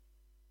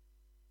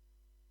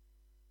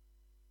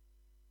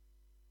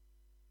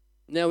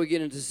 Now we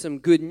get into some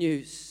good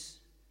news.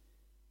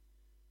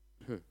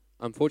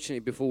 Unfortunately,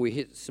 before we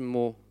hit some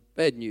more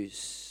bad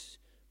news,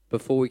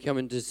 before we come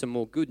into some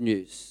more good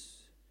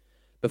news,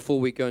 before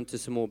we go into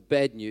some more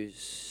bad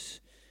news,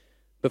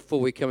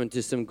 before we come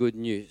into some good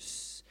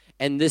news.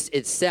 And this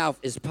itself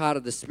is part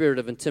of the spirit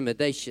of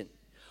intimidation.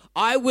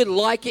 I would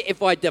like it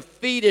if I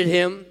defeated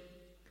him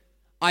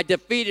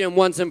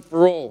once and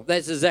for all.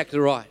 That's exactly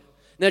right.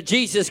 Now,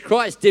 Jesus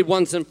Christ did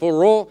once and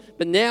for all,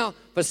 but now,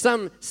 for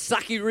some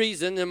sucky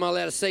reason, am I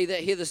allowed to say that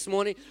here this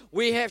morning?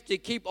 We have to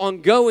keep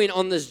on going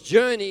on this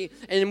journey,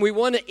 and we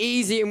want it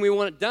easy and we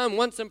want it done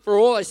once and for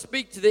all. I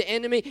speak to the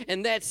enemy,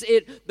 and that's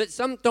it. But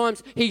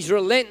sometimes he's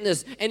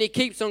relentless, and he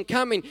keeps on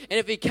coming. And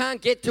if he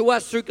can't get to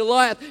us through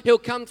Goliath, he'll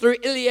come through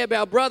Eliab,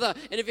 our brother.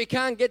 And if he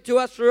can't get to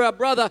us through our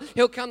brother,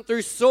 he'll come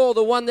through Saul,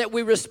 the one that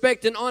we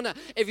respect and honor.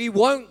 If he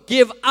won't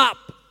give up,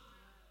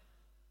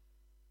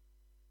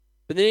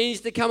 but there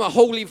needs to come a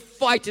holy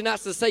fight in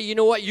us to say, you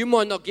know what, you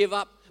might not give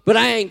up, but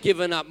I ain't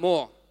giving up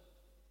more.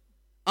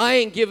 I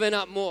ain't giving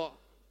up more.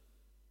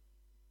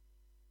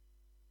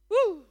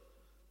 Woo.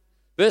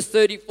 Verse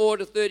 34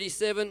 to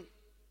 37.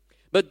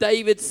 But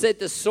David said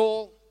to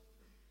Saul,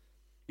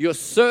 your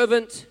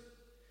servant,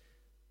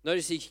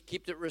 notice he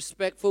kept it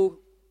respectful,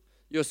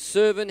 your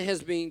servant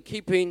has been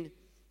keeping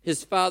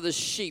his father's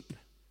sheep.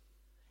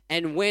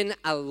 And when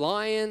a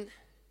lion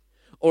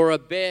or a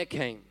bear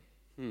came,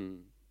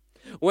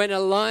 when a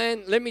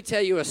lion, let me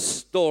tell you a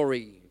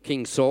story,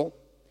 King Saul.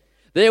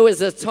 There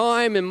was a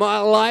time in my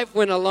life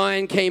when a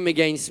lion came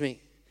against me.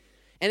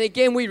 And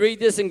again, we read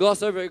this and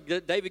gloss over,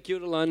 David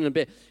killed a lion and a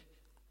bear.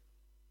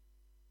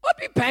 I'd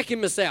be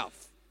packing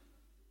myself.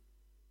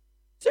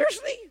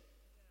 Seriously?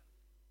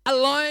 A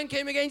lion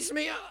came against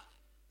me?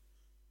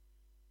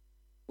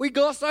 We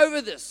gloss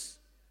over this.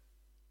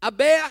 A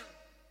bear?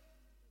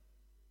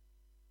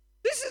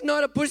 This is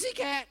not a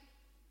pussycat.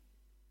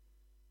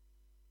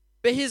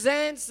 But his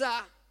answer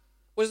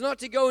was not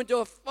to go into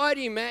a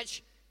fighting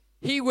match.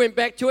 He went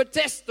back to a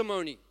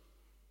testimony.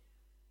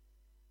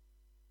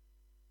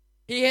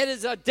 He had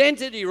his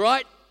identity,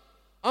 right?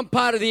 I'm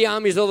part of the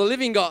armies of the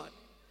living God.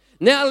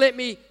 Now let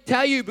me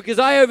tell you, because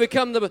I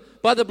overcome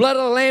by the blood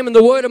of the Lamb and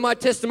the word of my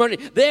testimony.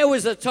 There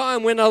was a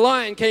time when a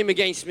lion came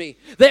against me.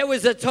 There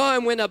was a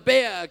time when a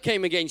bear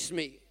came against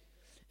me.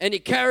 And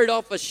he carried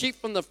off a sheep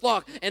from the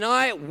flock. And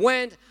I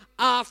went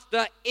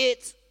after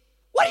it.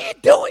 What are you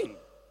doing?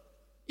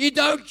 You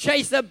don't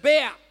chase a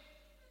bear.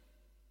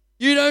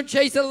 You don't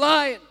chase a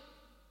lion.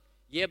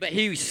 Yeah, but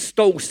he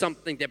stole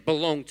something that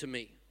belonged to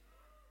me.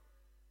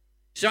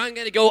 So I'm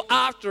going to go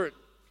after it.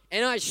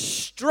 And I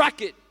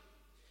struck it.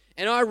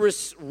 And I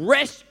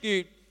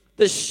rescued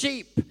the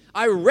sheep.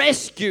 I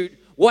rescued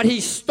what he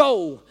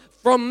stole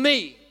from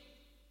me.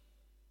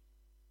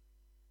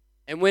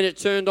 And when it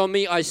turned on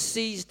me, I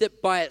seized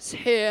it by its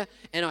hair,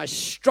 and I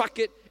struck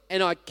it,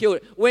 and I killed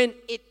it. When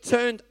it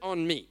turned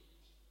on me.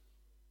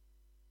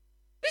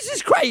 This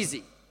is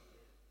crazy.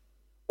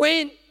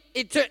 When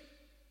it turned...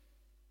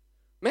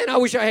 Man, I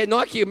wish I had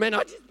Nike. Man,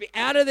 I'd just be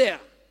out of there.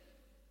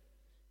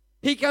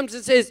 He comes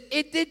and says,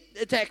 it did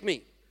attack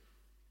me.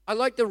 I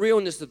like the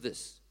realness of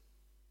this.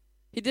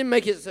 He didn't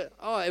make it so,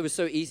 oh, it was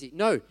so easy.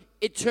 No,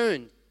 it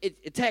turned. It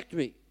attacked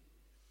me.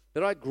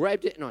 But I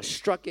grabbed it and I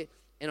struck it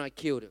and I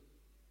killed it.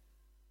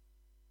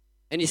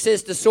 And he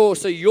says to Saul,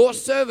 so your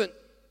servant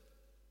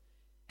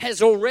has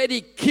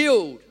already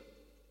killed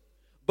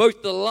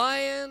both the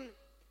lion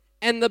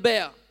and the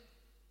bear.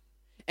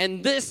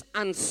 And this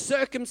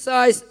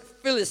uncircumcised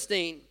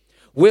Philistine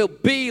will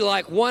be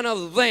like one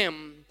of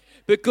them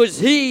because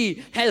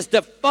he has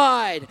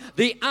defied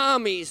the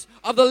armies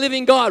of the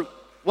living God.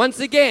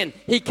 Once again,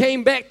 he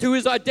came back to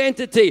his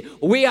identity.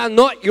 We are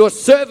not your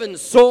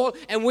servants, Saul,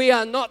 and we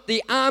are not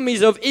the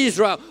armies of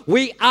Israel.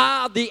 We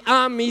are the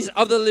armies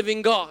of the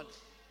living God.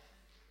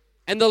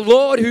 And the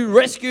Lord who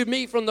rescued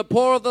me from the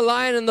paw of the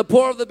lion and the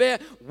paw of the bear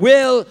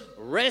will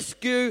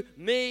rescue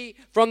me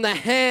from the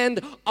hand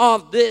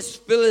of this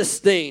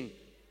Philistine.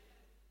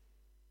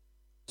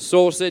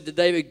 Saul said to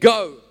David,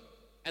 go,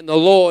 and the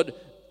Lord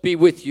be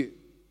with you.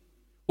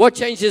 What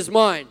changed his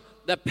mind?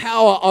 The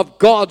power of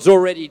God's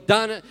already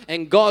done it,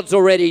 and God's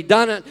already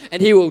done it,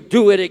 and he will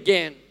do it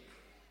again.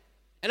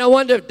 And I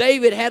wonder if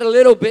David had a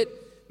little bit,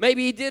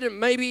 maybe he didn't,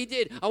 maybe he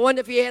did. I wonder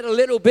if he had a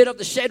little bit of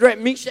the Shadrach,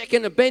 Meshach,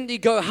 and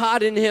Abednego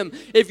heart in him.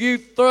 If you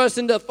throw us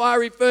into the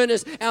fiery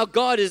furnace, our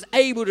God is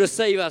able to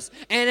save us,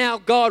 and our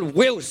God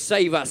will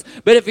save us.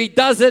 But if he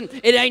doesn't,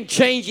 it ain't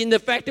changing the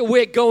fact that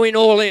we're going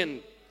all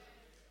in.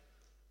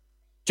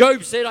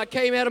 Job said, I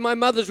came out of my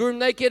mother's womb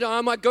naked.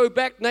 I might go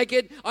back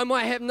naked. I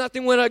might have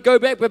nothing when I go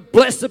back, but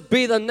blessed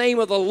be the name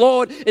of the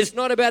Lord. It's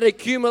not about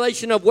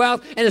accumulation of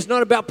wealth, and it's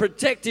not about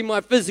protecting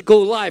my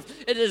physical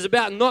life. It is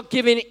about not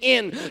giving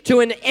in to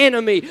an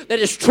enemy that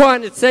is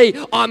trying to say,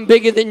 I'm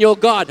bigger than your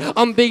God.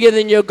 I'm bigger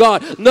than your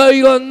God. No,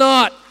 you're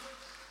not.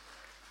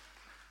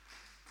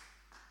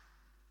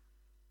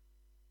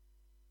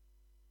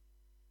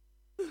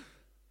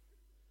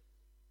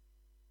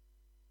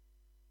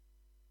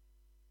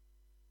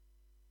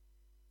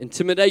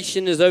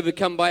 Intimidation is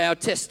overcome by our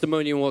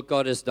testimony and what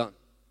God has done.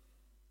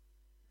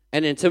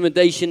 And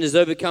intimidation is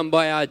overcome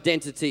by our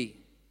identity,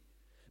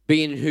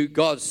 being who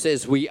God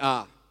says we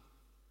are.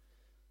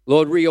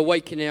 Lord,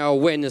 reawaken our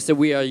awareness that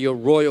we are your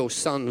royal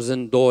sons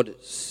and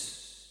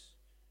daughters.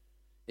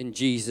 In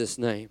Jesus'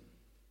 name.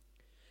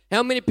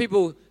 How many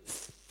people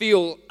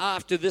feel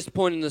after this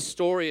point in the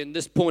story and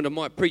this point of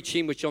my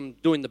preaching, which I'm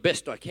doing the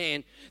best I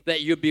can,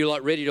 that you'd be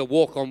like ready to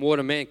walk on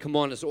water? Man, come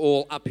on, it's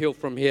all uphill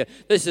from here.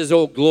 This is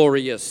all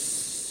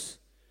glorious.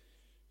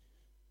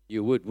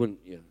 You would,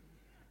 wouldn't you?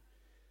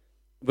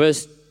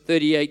 Verse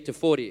 38 to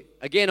 40.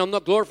 Again, I'm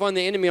not glorifying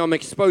the enemy, I'm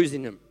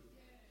exposing him.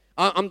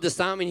 I'm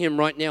disarming him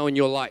right now in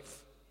your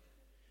life.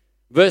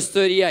 Verse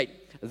 38.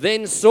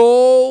 Then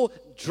Saul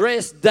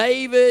dressed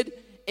David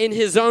in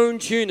his own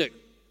tunic.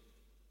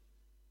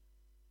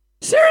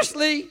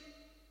 Seriously?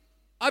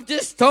 I've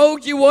just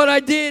told you what I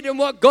did and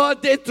what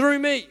God did through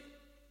me.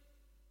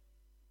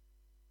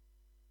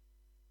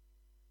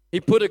 He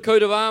put a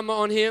coat of armor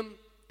on him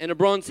and a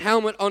bronze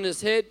helmet on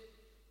his head.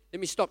 Let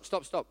me stop.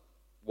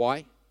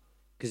 Why?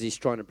 Because he's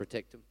trying to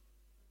protect him.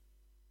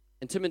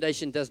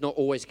 Intimidation does not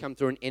always come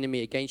through an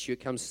enemy against you.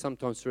 It comes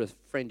sometimes through a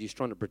friend who's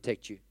trying to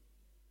protect you.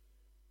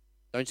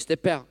 Don't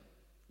step out.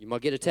 You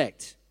might get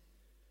attacked.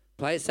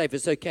 Play it safe.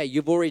 It's okay.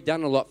 You've already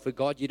done a lot for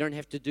God. You don't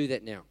have to do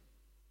that now.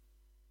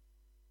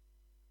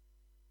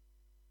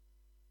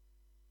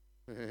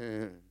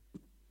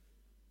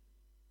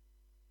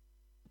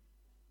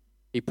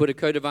 He put a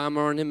coat of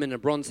armor on him and a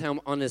bronze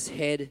helmet on his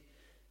head.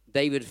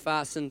 David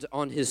fastened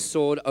on his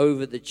sword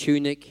over the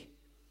tunic,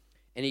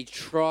 and he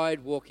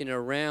tried walking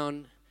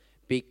around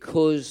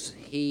because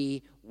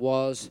he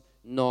was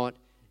not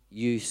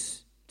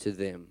used to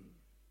them.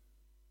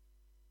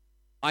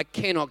 I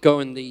cannot go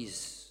in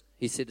these,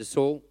 he said to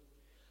Saul,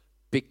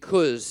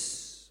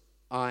 because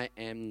I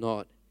am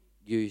not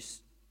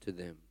used to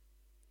them.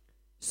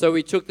 So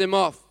he took them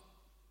off.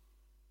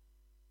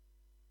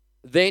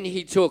 Then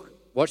he took,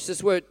 watch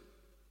this word,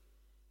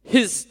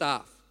 his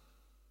staff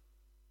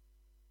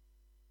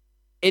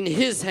in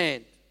his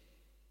hand.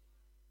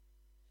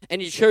 And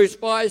he chose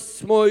 5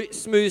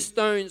 smooth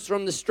stones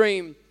from the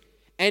stream,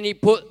 and he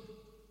put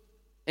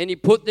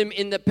them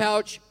in the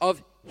pouch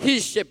of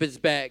his shepherd's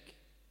bag.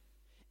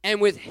 And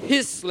with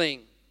his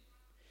sling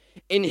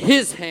in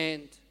his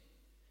hand,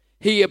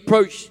 he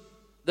approached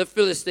the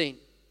Philistine.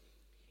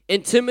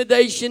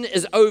 Intimidation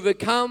is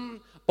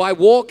overcome by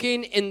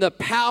walking in the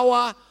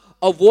power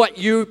of what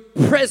you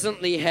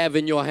presently have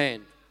in your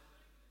hand.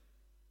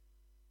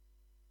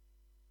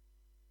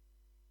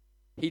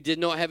 He did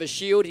not have a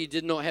shield. He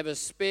did not have a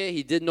spear.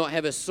 He did not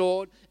have a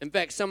sword. In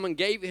fact, someone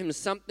gave him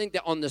something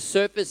that on the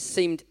surface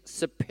seemed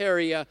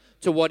superior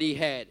to what he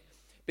had.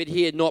 but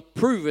he had not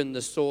proven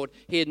the sword.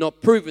 He had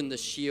not proven the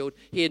shield.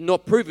 He had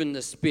not proven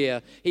the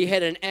spear. He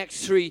had an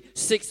Acts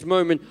 3:6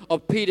 moment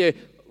of Peter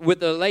with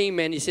the lame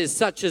man. He says,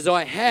 such as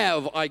I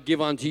have, I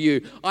give unto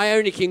you. I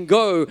only can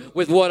go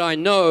with what I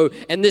know,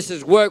 and this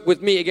is work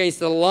with me against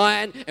the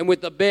lion and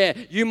with the bear.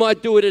 You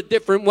might do it a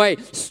different way.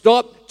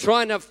 Stop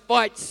trying to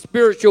fight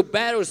spiritual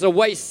battles the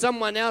way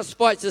someone else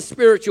fights a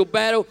spiritual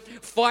battle.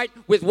 Fight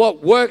with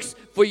what works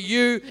for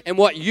you and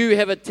what you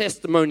have a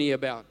testimony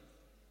about.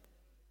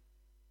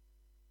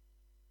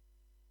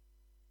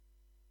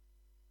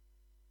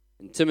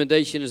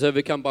 Intimidation is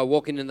overcome by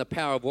walking in the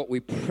power of what we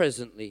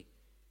presently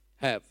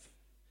have.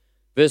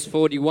 Verse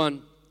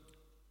 41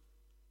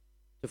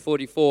 to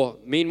 44.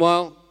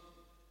 Meanwhile,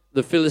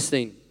 the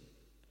Philistine.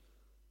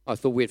 I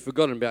thought we had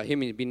forgotten about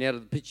him. He'd been out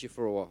of the picture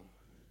for a while.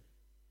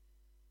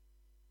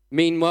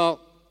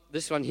 Meanwhile,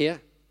 this one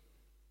here.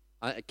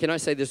 Can I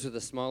say this with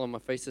a smile on my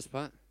face, this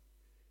part?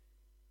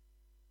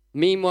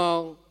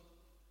 Meanwhile,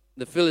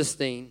 the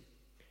Philistine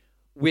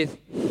with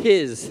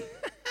his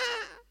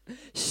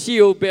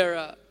shield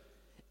bearer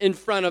in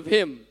front of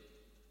him.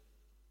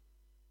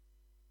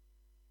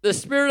 The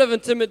spirit of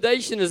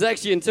intimidation has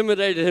actually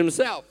intimidated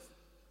himself.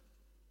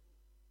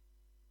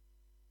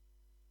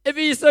 If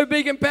he's so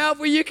big and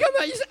powerful, you come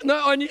out, you say,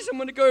 no, I need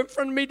someone to go in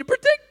front of me to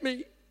protect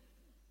me.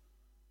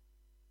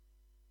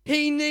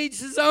 He needs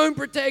his own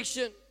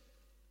protection.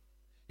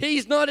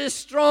 He's not as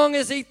strong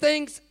as he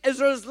thinks, as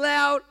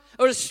loud,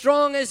 or as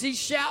strong as he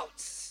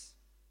shouts.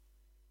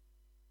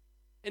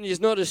 And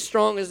he's not as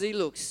strong as he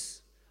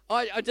looks.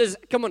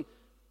 Come on.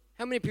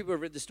 How many people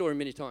have read the story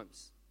many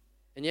times?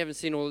 And you haven't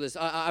seen all of this?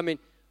 I mean,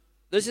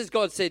 this is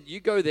God said, you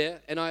go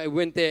there, and I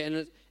went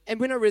there, and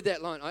when I read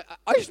that line,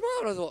 I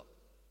smiled. I thought,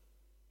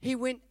 he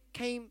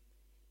came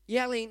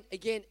yelling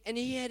again, and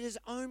he had his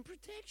own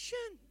protection.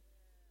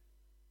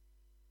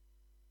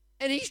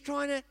 And he's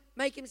trying to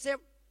make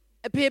himself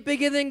appear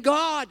bigger than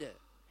God,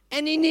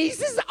 and he needs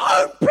his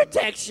own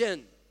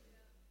protection.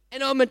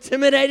 And I'm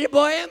intimidated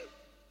by him.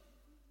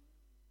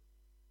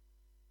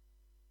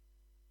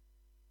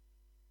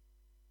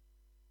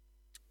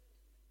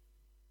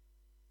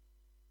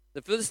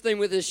 The Philistine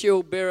with his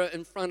shield bearer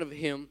in front of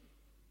him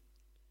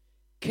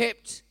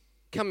kept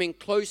coming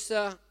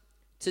closer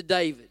to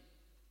David.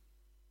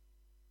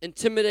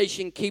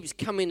 Intimidation keeps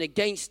coming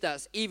against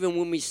us even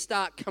when we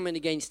start coming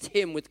against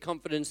him with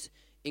confidence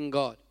in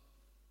God.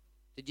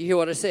 Did you hear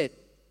what I said?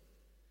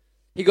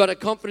 He got a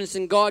confidence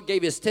in God,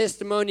 gave his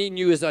testimony,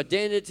 knew his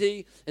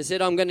identity, and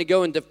said, I'm going to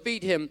go and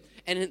defeat him.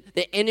 And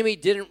the enemy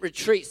didn't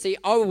retreat. See,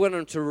 I would want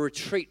him to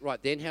retreat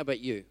right then. How about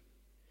you?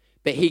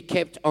 But he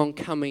kept on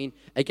coming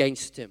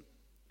against him.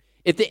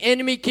 If the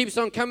enemy keeps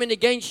on coming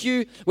against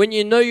you when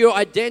you know your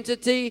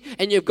identity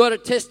and you've got a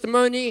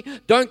testimony,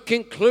 don't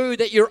conclude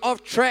that you're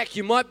off track.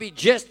 You might be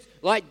just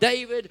like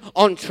David,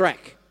 on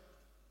track.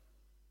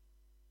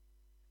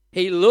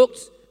 He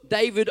looked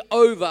David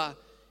over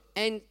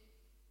and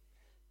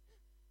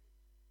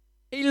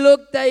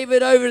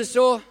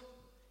saw,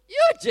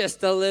 you're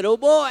just a little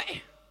boy.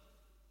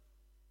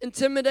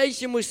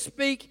 Intimidation will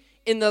speak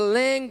in the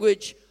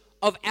language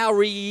of our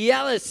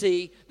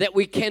reality that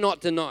we cannot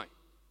deny.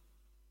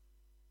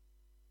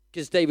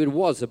 Because David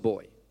was a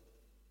boy.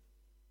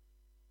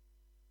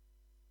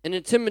 And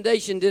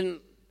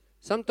intimidation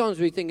sometimes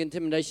we think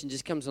intimidation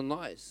just comes in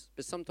lies,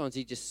 but sometimes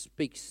he just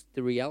speaks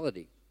the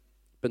reality,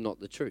 but not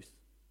the truth.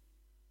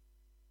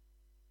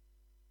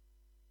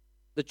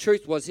 The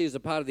truth was he was a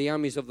part of the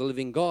armies of the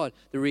living God.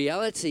 The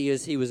reality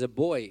is he was a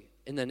boy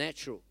in the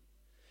natural.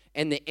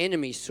 And the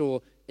enemy saw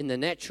in the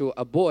natural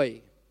a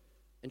boy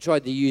and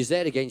tried to use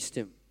that against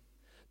him.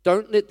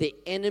 Don't let the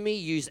enemy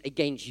use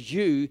against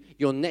you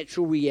your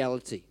natural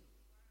reality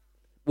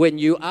when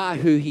you are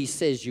who he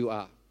says you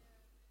are.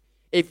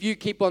 If you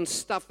keep on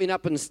stuffing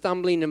up and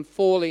stumbling and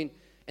falling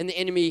and the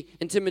enemy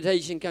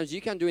intimidation comes,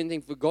 you can't do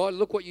anything for God.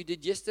 Look what you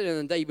did yesterday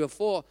and the day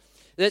before.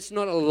 That's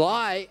not a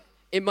lie.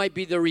 It might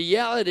be the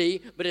reality,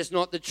 but it's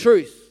not the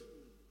truth.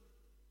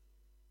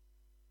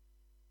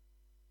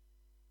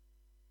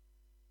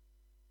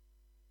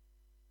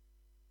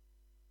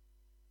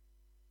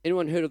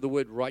 Anyone heard of the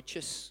word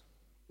righteous?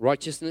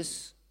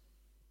 Righteousness?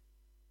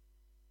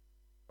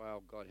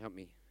 Wow, God, help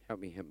me.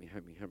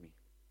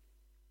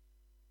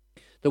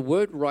 The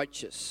word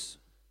righteous,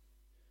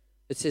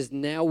 it says,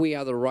 now we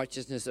are the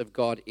righteousness of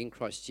God in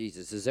Christ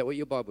Jesus. Is that what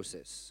your Bible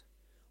says?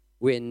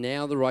 We're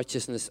now the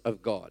righteousness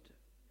of God,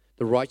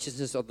 the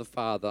righteousness of the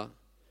Father,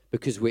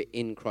 because we're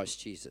in Christ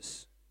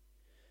Jesus.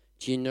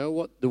 Do you know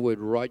what the word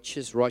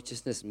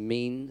righteousness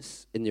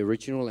means in the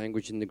original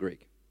language in the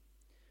Greek?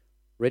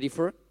 Ready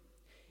for it?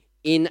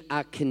 In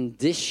a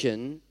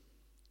condition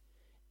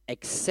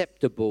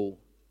acceptable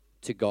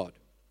to God.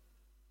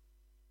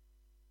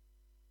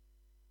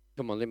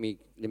 Come on, let me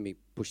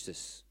push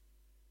this.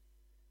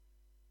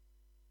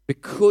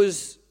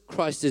 Because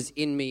Christ is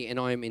in me and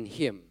I am in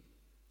him,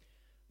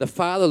 the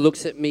Father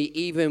looks at me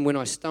even when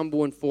I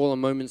stumble and fall in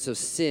moments of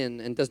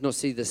sin and does not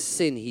see the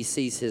sin, he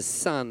sees his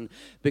Son,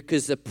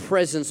 because the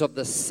presence of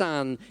the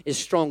Son is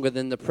stronger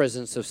than the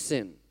presence of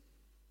sin.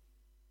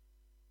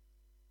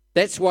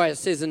 That's why it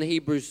says in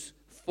Hebrews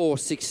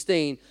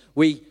 4:16,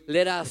 we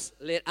let us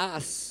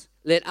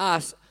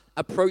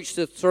approach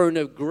the throne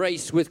of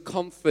grace with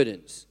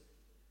confidence.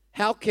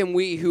 How can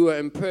we who are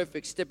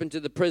imperfect step into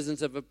the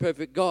presence of a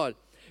perfect God?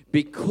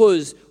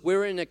 Because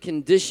we're in a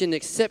condition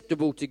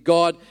acceptable to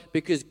God,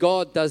 because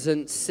God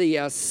doesn't see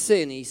our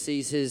sin, He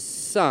sees His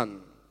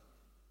Son.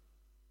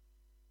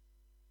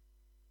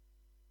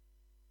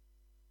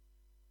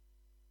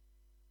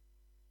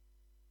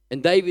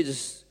 And David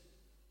is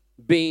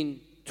being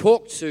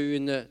talked to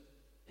in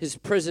his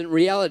present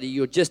reality.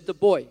 You're just a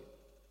boy.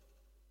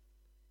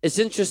 It's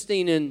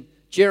interesting in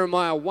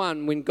Jeremiah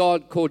 1, when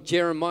God called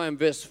Jeremiah in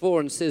verse 4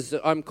 and says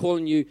that I'm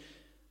calling you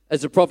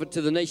as a prophet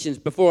to the nations.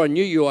 Before I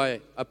knew you, I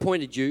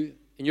appointed you,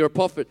 and you're a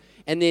prophet.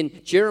 And then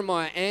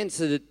Jeremiah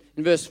answered it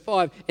in verse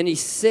 5, and he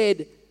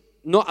said,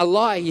 not a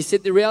lie, he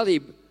said the reality,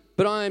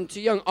 but I am too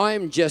young, I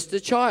am just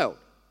a child.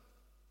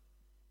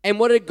 And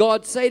what did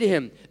God say to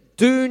him?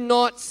 Do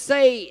not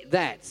say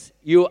that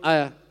you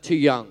are too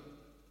young.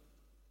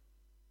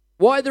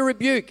 Why the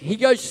rebuke? He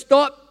goes,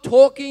 stop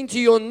talking to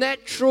your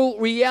natural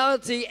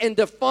reality and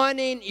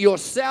defining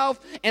yourself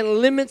and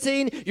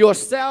limiting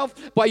yourself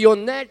by your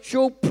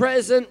natural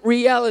present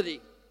reality.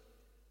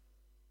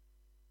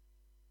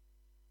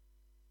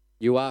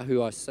 You are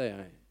who I say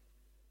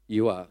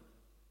you are.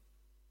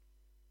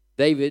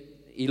 David,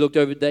 he looked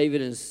over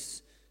David and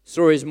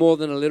saw he's more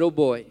than a little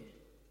boy,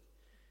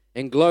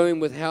 and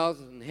glowing with health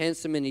and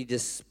handsome, and he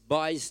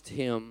despised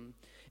him.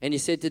 And he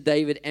said to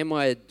David, am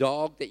I a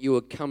dog that you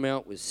would come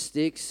out with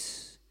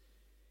sticks?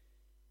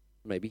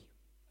 Maybe.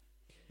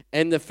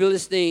 And the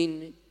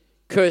Philistine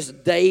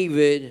cursed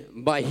David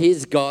by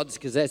his gods,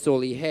 because that's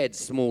all he had,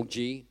 small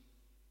g.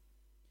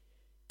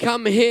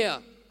 Come here.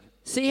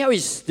 See how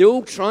he's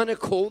still trying to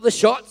call the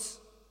shots?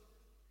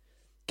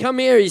 Come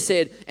here, he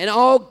said, and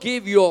I'll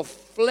give your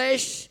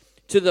flesh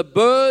to the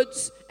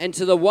birds and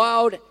to the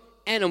wild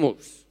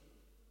animals.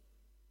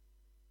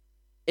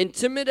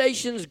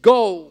 Intimidation's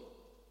goal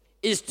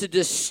is to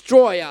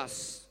destroy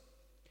us,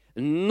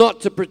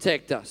 not to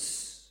protect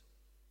us.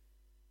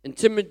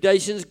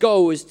 Intimidation's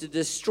goal is to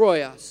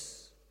destroy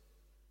us,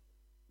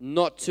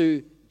 not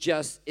to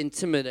just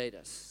intimidate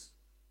us.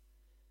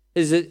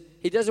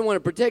 He doesn't want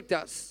to protect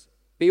us,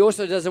 but he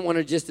also doesn't want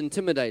to just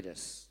intimidate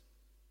us.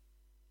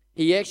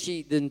 The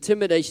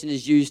intimidation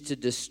is used to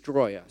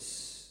destroy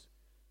us.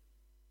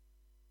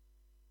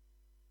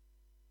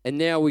 And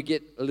now we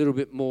get a little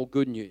bit more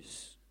good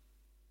news.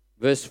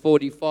 Verse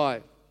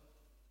 45.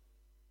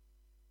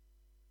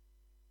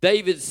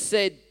 David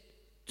said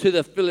to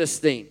the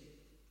Philistine,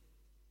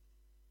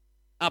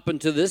 up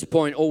until this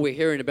point, all we're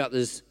hearing about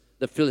is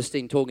the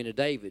Philistine talking to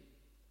David,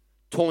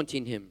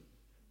 taunting him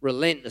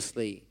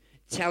relentlessly,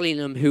 telling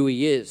him who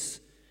he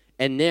is.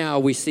 And now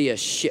we see a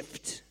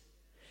shift.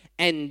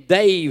 And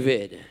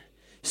David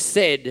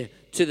said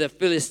to the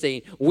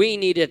Philistine, we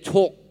need to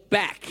talk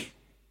back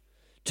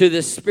to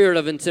the spirit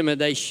of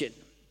intimidation.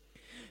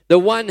 The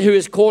one who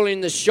is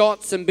calling the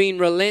shots and being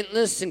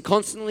relentless and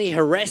constantly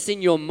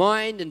harassing your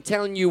mind and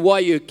telling you why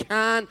you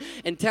can't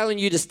and telling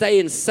you to stay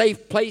in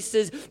safe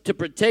places to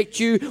protect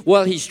you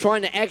while he's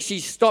trying to actually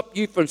stop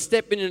you from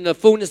stepping into the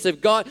fullness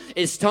of God.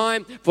 It's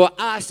time for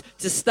us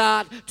to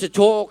start to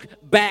talk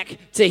back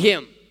to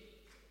him.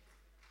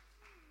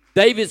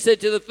 David said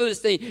to the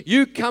Philistine,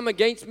 you come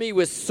against me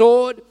with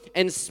sword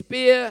and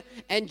spear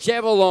and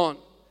javelin.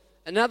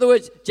 In other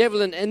words,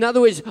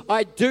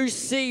 I do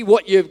see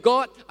what you've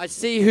got. I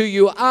see who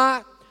you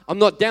are. I'm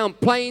not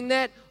downplaying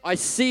that. I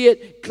see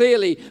it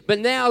clearly. But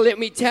now let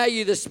me tell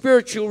you the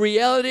spiritual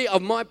reality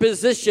of my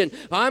position.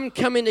 I'm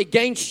coming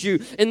against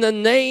you in the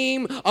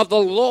name of the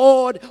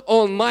Lord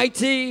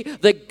Almighty,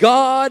 the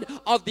God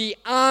of the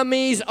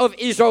armies of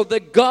Israel, the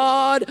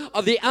God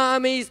of the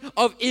armies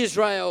of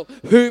Israel,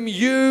 whom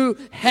you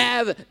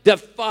have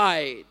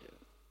defied.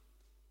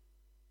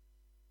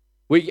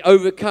 We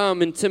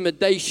overcome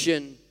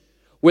intimidation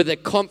with a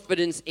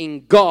confidence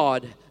in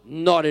God,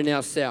 not in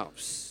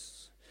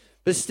ourselves.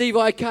 But Steve,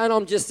 I can't,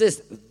 I'm just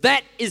this.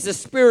 That is the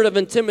spirit of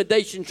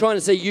intimidation trying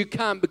to say you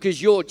can't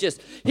because you're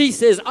just. He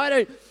says,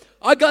 I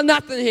got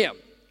nothing here.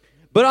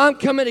 But I'm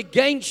coming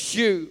against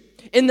you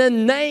in the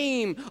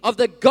name of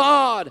the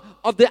God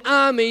of the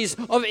armies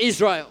of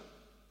Israel.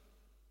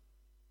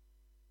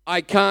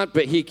 I can't,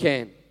 but he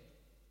can.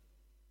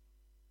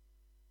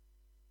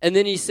 And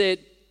then he said,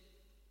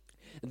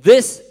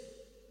 this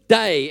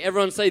day,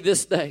 everyone say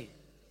this day.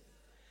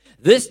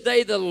 This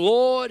day the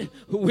Lord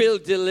will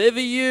deliver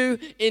you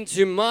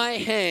into my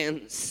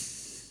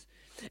hands,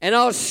 and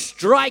I'll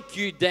strike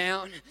you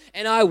down,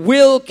 and I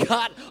will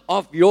cut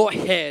off your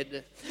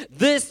head.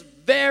 This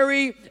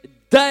very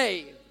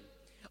day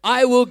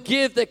I will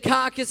give the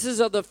carcasses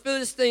of the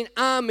Philistine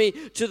army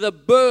to the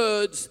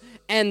birds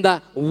and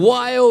the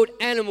wild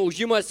animals.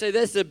 You might say,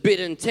 that's a bit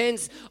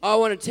intense. I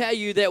want to tell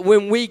you that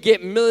when we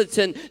get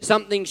militant,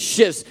 something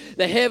shifts.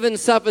 The heaven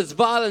suffers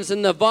violence,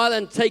 and the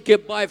violent take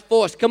it by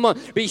force. Come on,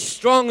 be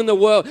strong in the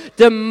world.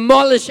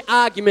 Demolish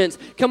arguments.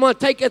 Come on,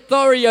 take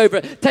authority over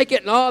it. Take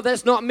it, no,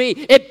 that's not me.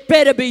 It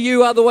better be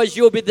you, otherwise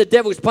you'll be the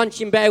devil's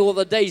punching bag all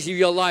the days of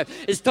your life.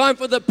 It's time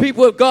for the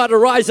people of God to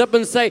rise up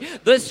and say,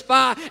 this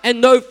far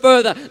and no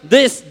further.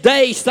 This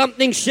day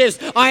something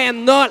shifts. I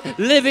am not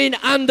living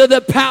under the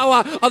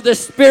power of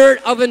the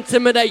spirit of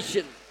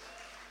intimidation.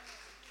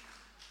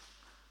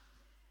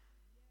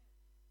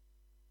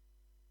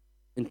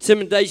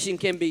 Intimidation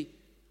can be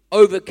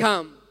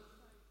overcome,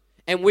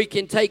 and we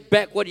can take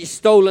back what is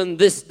stolen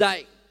this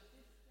day.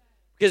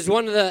 Because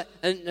one of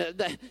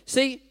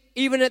see,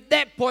 even at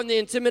that point, the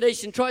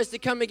intimidation tries to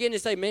come again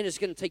and say, man, it's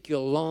going to take you a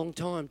long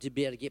time to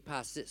be able to get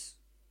past this.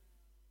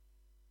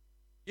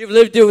 You've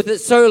lived with it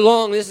so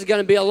long, this is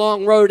going to be a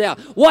long road out.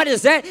 What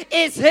is that?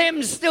 It's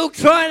him still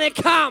trying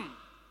to come.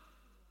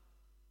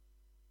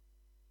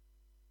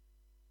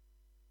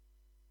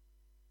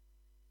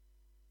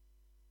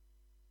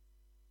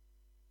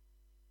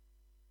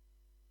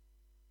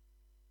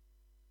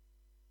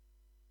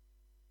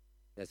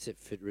 That's it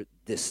for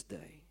this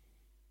day.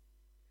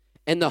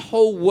 And the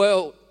whole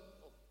world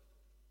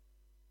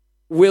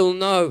will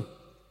know.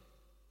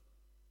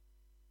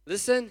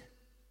 Listen,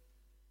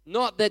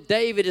 not that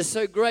David is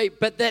so great,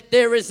 but that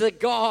there is a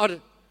God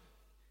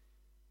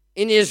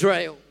in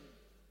Israel.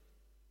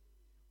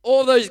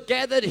 All those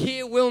gathered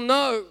here will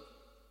know.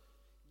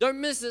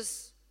 Don't miss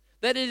this.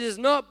 That it is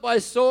not by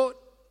sword,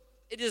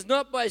 it is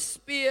not by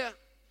spear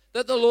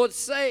that the Lord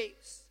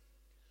saves.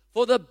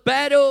 For the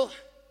battle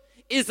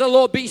is the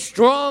Lord. Be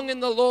strong in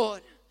the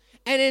Lord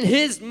and in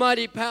his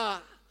mighty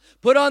power.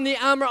 Put on the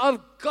armor of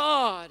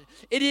God.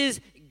 It is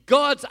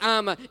God's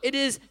armor. It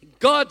is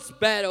God's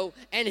battle,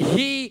 and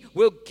he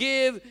will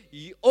give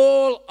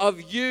all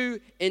of you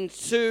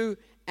into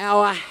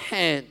our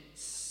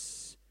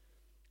hands.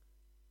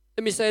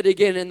 Let me say it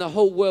again, and the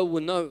whole world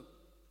will know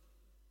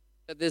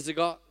that there's a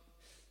God.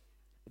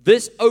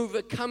 This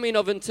overcoming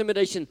of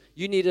intimidation,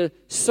 you need to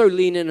so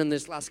lean in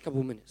this last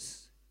couple minutes.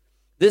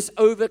 This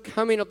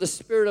overcoming of the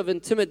spirit of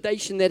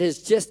intimidation that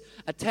has just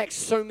attacked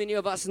so many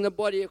of us in the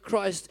body of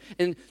Christ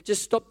and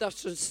just stopped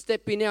us from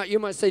stepping out. You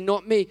might say,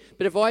 not me.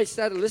 But if I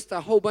started to list a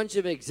whole bunch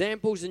of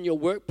examples in your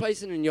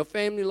workplace and in your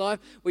family life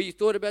where you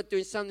thought about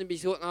doing something,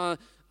 but you thought,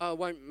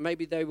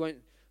 maybe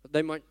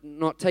they might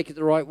not take it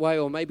the right way,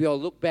 or maybe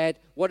I'll look bad.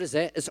 What is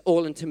that? It's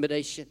all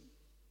intimidation.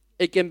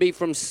 It can be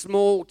from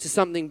small to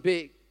something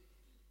big.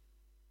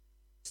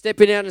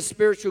 Stepping out in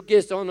spiritual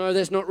gifts. Oh, no,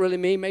 that's not really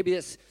me. Maybe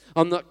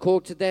I'm not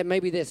called to that.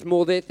 Maybe that's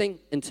more their thing.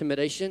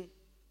 Intimidation.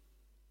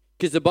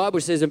 Because the Bible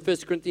says in 1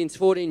 Corinthians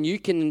 14, you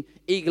can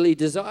eagerly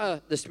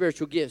desire the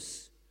spiritual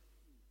gifts.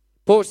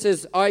 Paul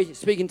says, I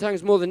speak in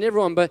tongues more than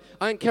everyone, but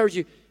I encourage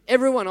you,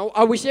 everyone,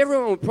 I wish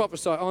everyone would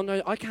prophesy. Oh,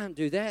 no, I can't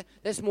do that.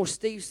 That's more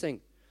Steve's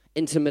thing.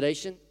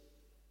 Intimidation.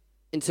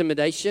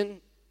 Intimidation.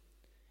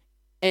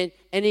 And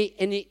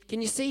he can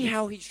you see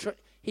how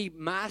he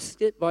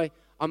masked it by,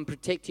 I'm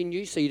protecting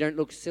you so you don't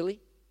look silly?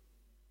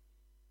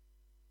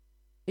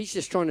 He's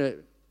just trying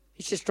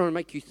to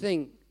make you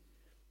think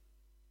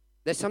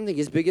that something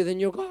is bigger than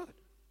your God.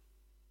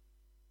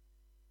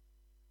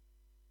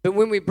 But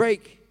when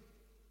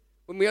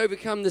we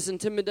overcome this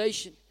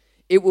intimidation,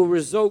 it will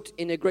result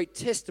in a great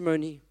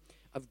testimony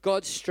of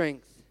God's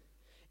strength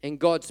and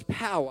God's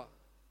power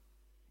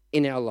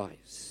in our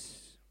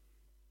lives.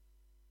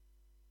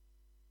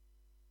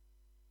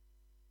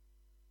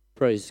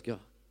 Praise God.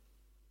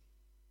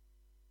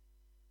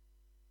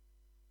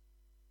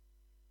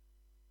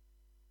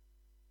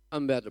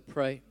 I'm about to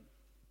pray.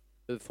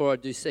 But before I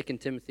do, 2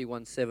 Timothy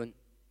 1:7.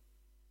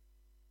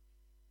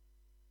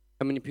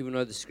 How many people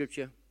know the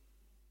scripture?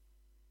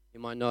 You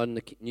might know it in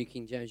the New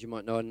King James. You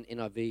might know it in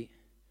NIV.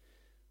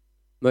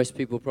 Most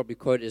people probably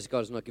quote it as God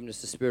has not given us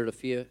the spirit of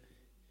fear,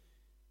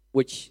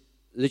 which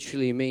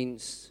literally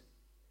means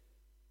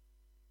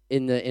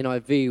in the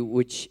NIV,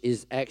 which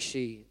is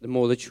actually the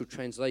more literal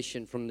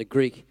translation from the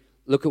Greek.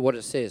 Look at what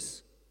it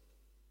says.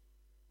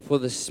 For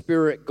the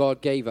Spirit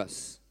God gave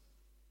us.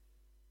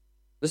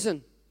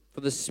 Listen,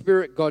 for the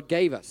Spirit God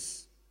gave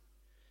us.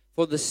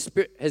 For the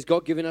Spirit, has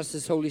God given us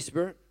His Holy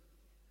Spirit?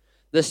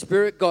 The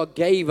Spirit God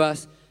gave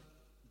us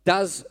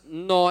does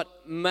not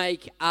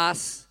make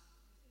us,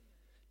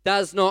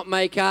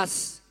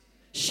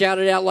 shout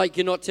it out like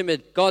you're not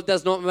timid. God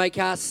does not make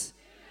us.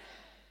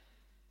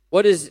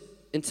 What is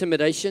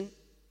intimidation?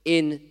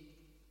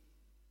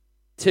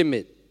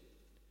 Timid.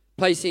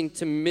 Placing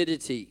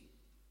timidity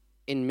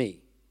in me.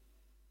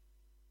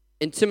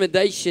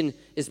 Intimidation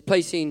is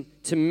placing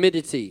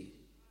timidity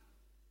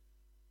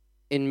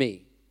in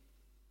me.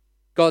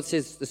 God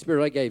says, the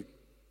Spirit I gave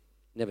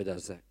never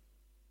does that.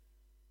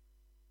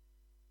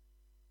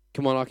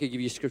 Come on, I could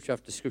give you scripture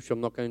after scripture.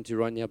 I'm not going to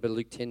right now, but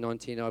Luke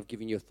 10:19, I've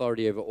given you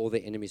authority over all the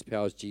enemy's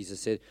powers, Jesus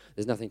said.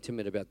 There's nothing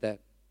timid about that.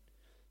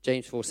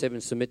 James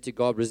 4:7, submit to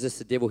God, resist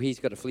the devil, he's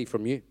got to flee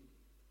from you.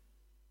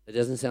 It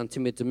doesn't sound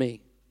timid to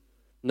me.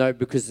 No,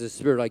 because the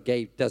spirit I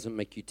gave doesn't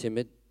make you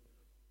timid.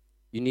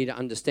 You need to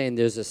understand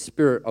there's a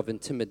spirit of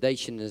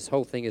intimidation. And his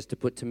whole thing is to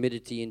put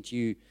timidity into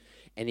you.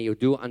 And he'll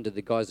do it under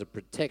the guise of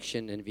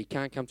protection. And if he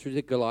can't come through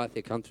the Goliath,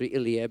 he'll come through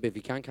Eliab. If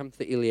he can't come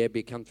through Eliab,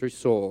 he'll come through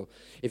Saul.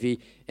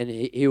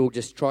 He will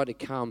just try to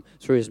come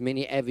through as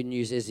many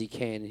avenues as he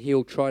can.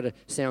 He'll try to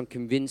sound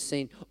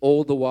convincing,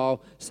 all the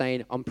while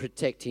saying, I'm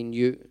protecting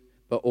you.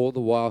 But all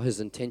the while, his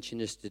intention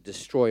is to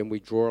destroy. And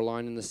we draw a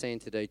line in the sand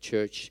today,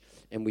 church.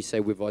 And we say,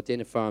 we've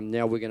identified him.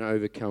 Now we're going to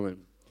overcome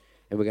him.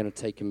 And we're going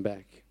to take him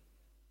back.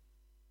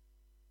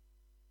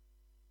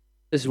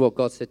 This is what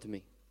God said to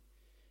me.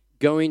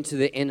 Going to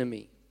the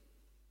enemy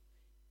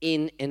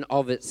in and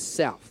of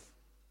itself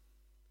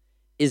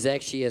is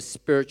actually a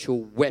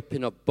spiritual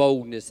weapon of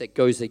boldness that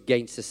goes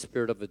against the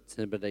spirit of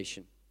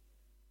intimidation.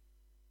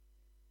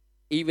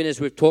 Even as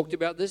we've talked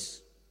about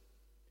this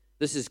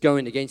is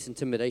going against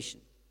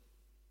intimidation.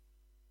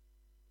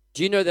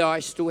 Do you know that I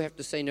still have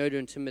to say no to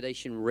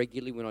intimidation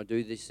regularly when I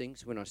do these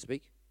things, when I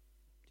speak?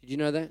 Did you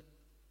know that?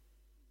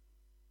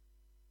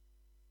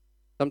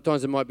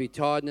 Sometimes it might be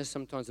tiredness,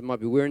 sometimes it might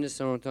be weariness,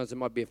 sometimes it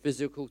might be a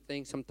physical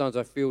thing, sometimes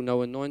I feel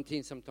no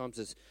anointing,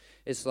 sometimes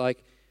it's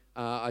like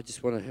I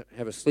just want to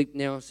have a sleep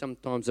now,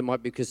 sometimes it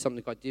might be because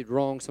something I did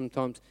wrong,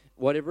 sometimes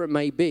whatever it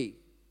may be.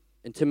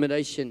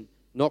 Intimidation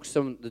knocks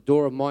on the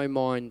door of my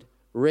mind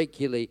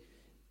regularly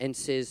and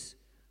says,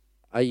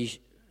 who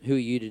are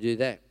you to do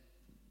that?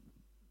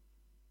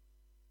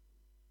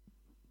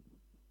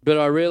 But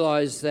I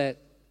realize that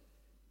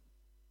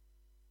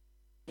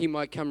he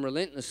might come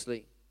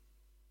relentlessly.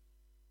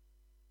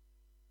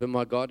 But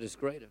my God is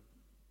greater.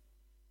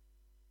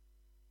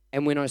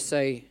 And when I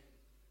say,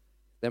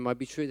 that might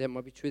be true, that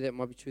might be true, that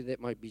might be true,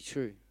 that might be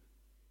true.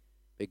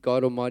 But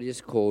God Almighty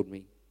has called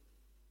me.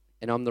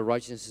 And I'm the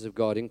righteousness of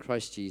God in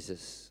Christ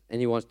Jesus.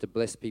 And he wants to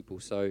bless people.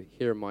 So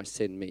here am I,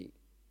 send me.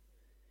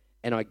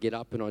 And I get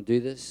up and I do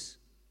this.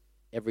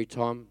 Every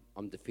time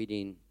I'm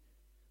defeating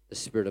the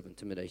spirit of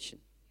intimidation.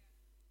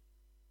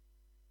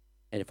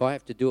 And if I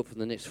have to do it for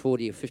the next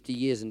 40 or 50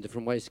 years in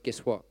different ways, guess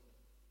what?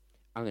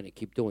 I'm going to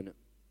keep doing it.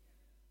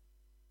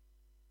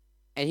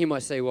 And he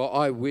might say, well,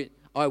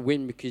 I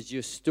win because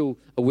you're still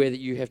aware that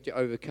you have to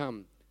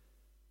overcome.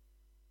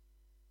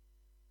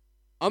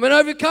 I'm an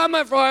overcomer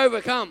if I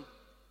overcome.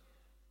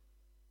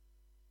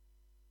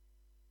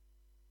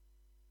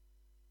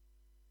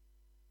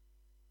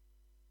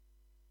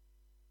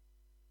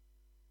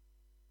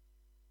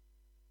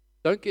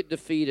 Don't get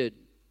defeated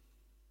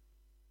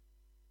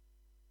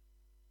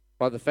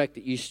by the fact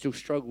that you still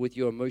struggle with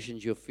your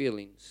emotions, your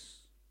feelings,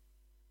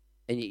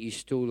 and yet you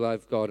still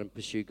love God and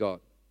pursue God.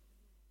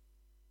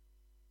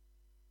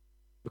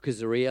 Because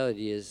the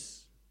reality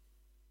is,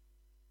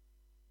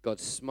 God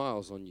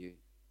smiles on you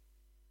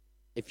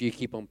if you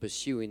keep on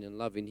pursuing and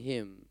loving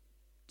him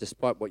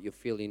despite what you're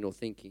feeling or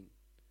thinking.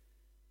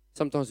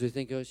 Sometimes we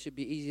think, it should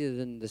be easier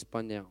than this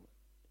by now.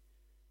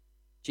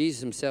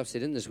 Jesus himself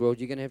said, in this world,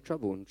 you're going to have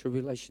trouble and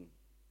tribulation.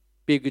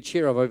 Be of good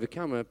cheer, I've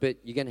overcome it, but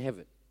you're going to have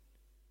it.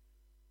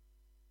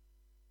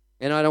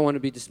 And I don't want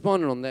to be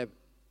despondent on that.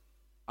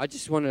 I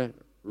just want to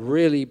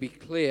really be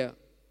clear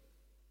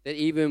that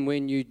even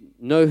when you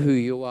know who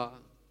you are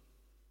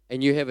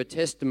and you have a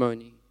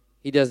testimony,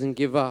 he doesn't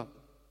give up.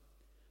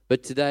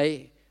 But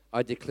today,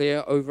 I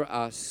declare over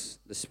us,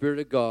 the Spirit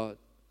of God,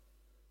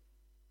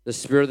 the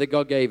Spirit that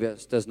God gave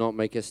us does not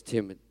make us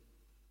timid.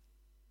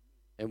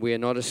 And we are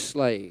not a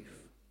slave,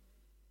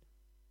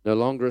 no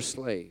longer a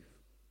slave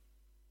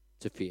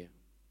to fear.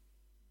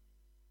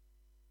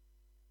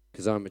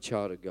 Because I'm a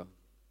child of God.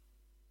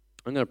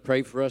 I'm going to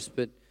pray for us,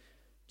 but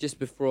just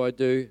before I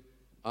do,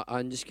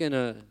 I'm just going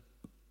to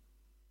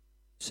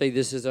say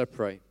this as I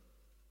pray.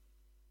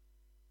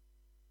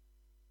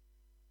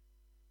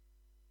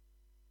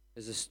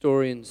 There's a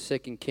story in 2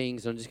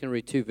 Kings. I'm just going to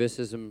read 2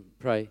 verses and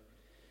pray.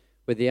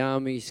 Where the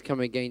armies come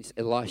against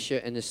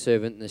Elisha and his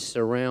servant, and they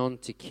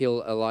surround to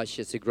kill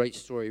Elisha. It's a great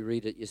story.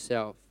 Read it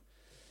yourself.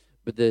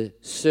 But the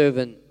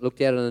servant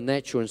looked out in the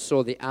natural and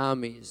saw the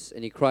armies,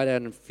 and he cried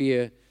out in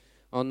fear,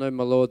 "Oh no,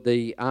 my Lord,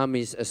 the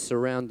armies are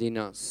surrounding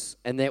us."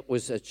 And that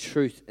was a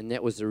truth, and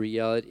that was a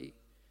reality.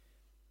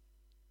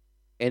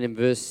 And in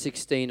verse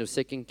 16 of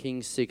 2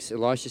 Kings 6,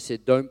 Elisha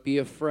said, "Don't be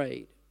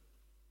afraid."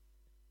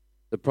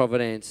 The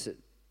prophet answered.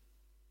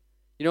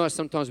 You know what?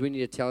 Sometimes we need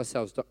to tell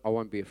ourselves, I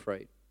won't be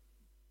afraid.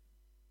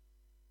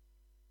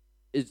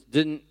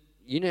 You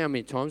know how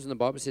many times in the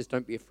Bible it says,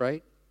 don't be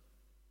afraid?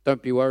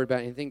 Don't be worried about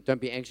anything. Don't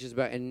be anxious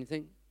about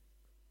anything.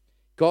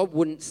 God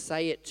wouldn't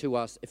say it to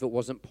us if it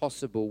wasn't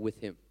possible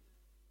with him.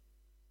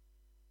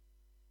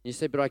 You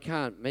say, but I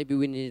can't. Maybe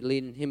we need to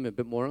lean in him a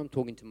bit more. I'm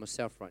talking to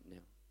myself right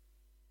now.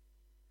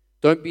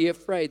 Don't be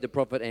afraid, the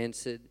prophet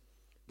answered.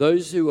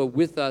 Those who are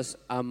with us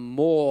are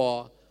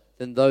more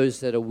than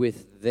those that are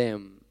with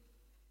them.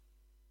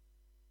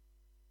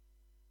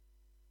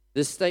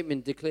 This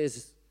statement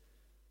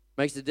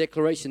makes the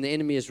declaration, the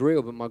enemy is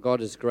real, but my God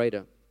is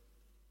greater.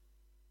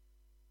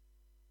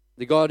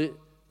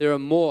 There are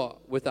more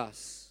with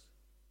us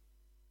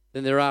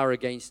than there are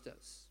against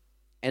us.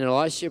 And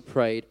Elisha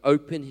prayed,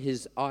 "Open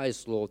his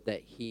eyes, Lord,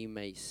 that he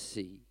may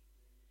see."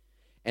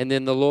 And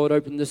then the Lord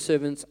opened the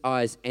servant's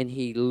eyes, and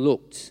he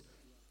looked,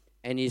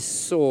 and he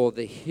saw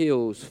the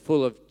hills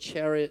full of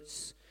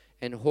chariots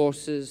and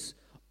horses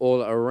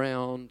all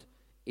around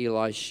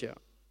Elisha.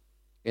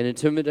 And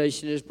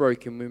intimidation is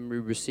broken when we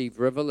receive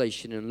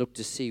revelation and look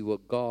to see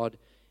what God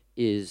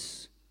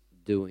is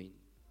doing.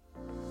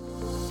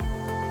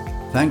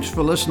 Thanks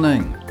for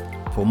listening.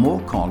 For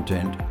more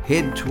content,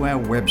 head to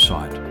our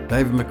website,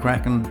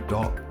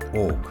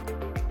 davidmccracken.org.